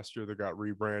from last year that got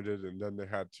rebranded, and then they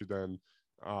had to then,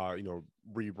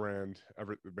 rebrand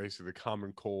basically the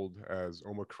common cold as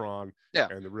Omicron. Yeah.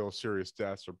 And the real serious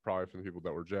deaths are probably from the people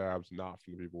that were jabbed, not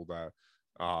from the people that,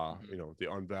 the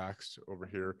unvaxxed over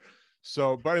here.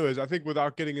 So, but anyways, I think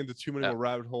without getting into too many more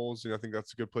rabbit holes, I think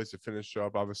that's a good place to finish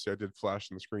up. Obviously, I did flash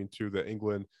on the screen too that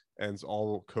England ends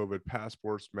all COVID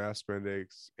passports, mask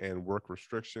mandates, and work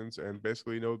restrictions. And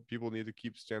basically, people need to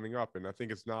keep standing up. And I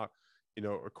think it's not,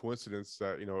 a coincidence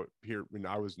that, here,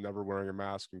 I was never wearing a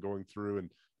mask and going through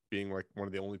and being like one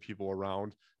of the only people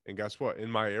around. And guess what?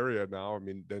 In my area now, I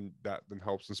mean, then that then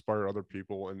helps inspire other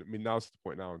people. And I mean, now it's the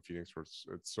point now in Phoenix where it's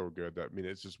so good that, I mean,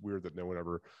 it's just weird that no one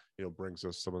ever, brings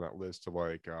us some of that list of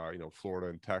like, Florida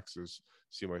and Texas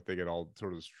seem like they get all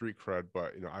sort of the street cred.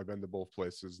 But, I've been to both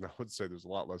places, and I would say there's a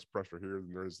lot less pressure here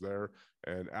than there is there,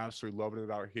 and absolutely loving it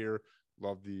out here.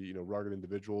 Love the, rugged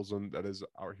individualism that is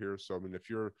out here. So, I mean, if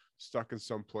you're stuck in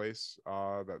some place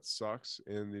that sucks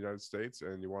in the United States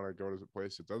and you want to go to a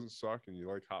place that doesn't suck and you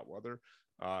like hot weather,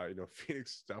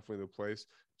 Phoenix is definitely the place.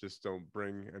 Just don't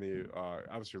bring any,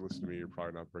 obviously you're listening to me, you're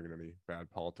probably not bringing any bad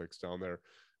politics down there,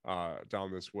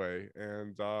 down this way.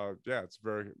 And yeah, it's a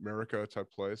very America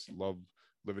type place. Love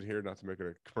living here, not to make it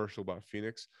a commercial about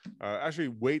Phoenix. Actually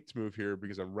wait to move here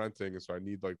because I'm renting, and so I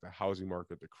need like the housing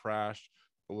market to crash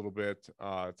a little bit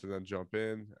to then jump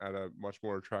in at a much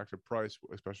more attractive price,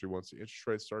 especially once the interest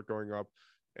rates start going up,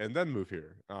 and then move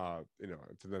here. To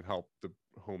then help the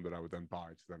home that I would then buy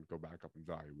to then go back up in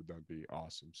value would then be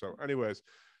awesome. So, anyways,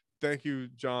 thank you,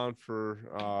 John,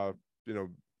 for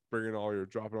dropping all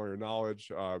your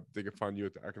knowledge. They can find you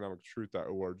at the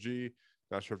economictruth.org.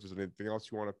 Not sure if there's anything else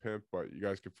you want to pimp, but you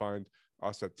guys can find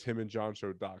us at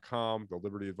timandjohnshow.com, the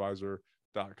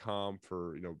libertyadvisor.com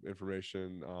for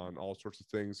information on all sorts of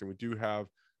things. And we do have,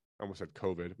 I almost said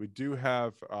COVID. We do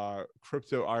have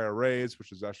crypto IRAs,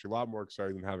 which is actually a lot more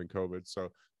exciting than having COVID. So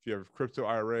if you have crypto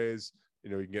IRAs, you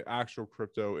can get actual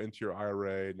crypto into your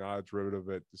IRA, not a derivative of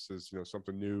it. This is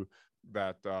something new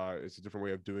that it's a different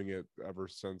way of doing it ever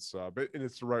since, and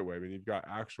it's the right way. I mean, you've got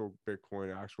actual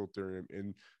Bitcoin, actual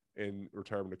Ethereum in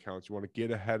retirement accounts. You want to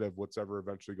get ahead of what's ever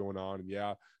eventually going on. And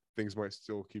yeah, things might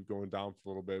still keep going down for a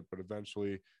little bit, but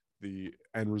eventually the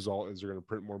end result is they're going to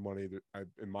print more money.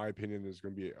 In my opinion, there's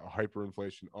going to be a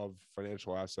hyperinflation of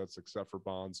financial assets, except for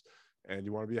bonds. And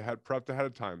you want to be prepped ahead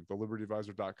of time.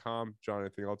 TheLibertyAdvisor.com. John,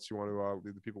 anything else you want to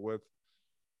leave the people with?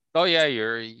 Oh yeah,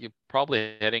 you're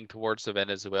probably heading towards the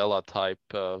Venezuela type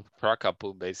crack up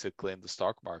boom, basically, in the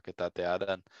stock market that they had.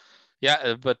 And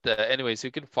yeah, but anyways,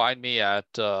 you can find me at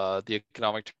the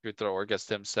economictruth.org. As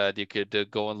Tim said, you could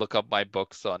go and look up my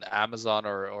books on Amazon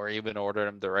or even order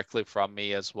them directly from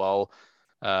me as well.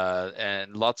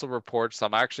 And lots of reports.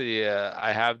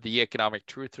 I have the Economic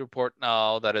Truth report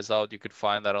now that is out. You could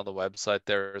find that on the website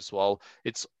there as well.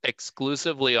 It's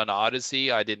exclusively on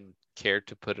Odyssey. I didn't care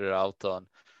to put it out on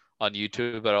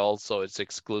YouTube, but also it's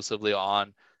exclusively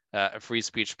on a free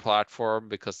speech platform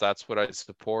because that's what I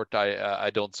support. I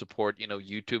don't support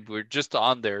YouTube. We're just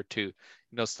on there to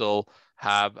still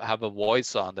have a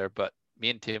voice on there, but me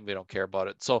and Tim, we don't care about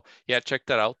it. So yeah, check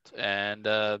that out. And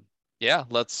yeah,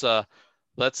 let's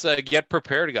get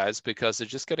prepared, guys, because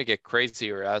it's just gonna get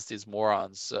crazier as these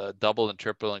morons double and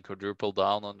triple and quadruple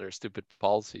down on their stupid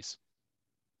policies.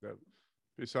 Yeah.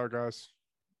 Peace out, guys.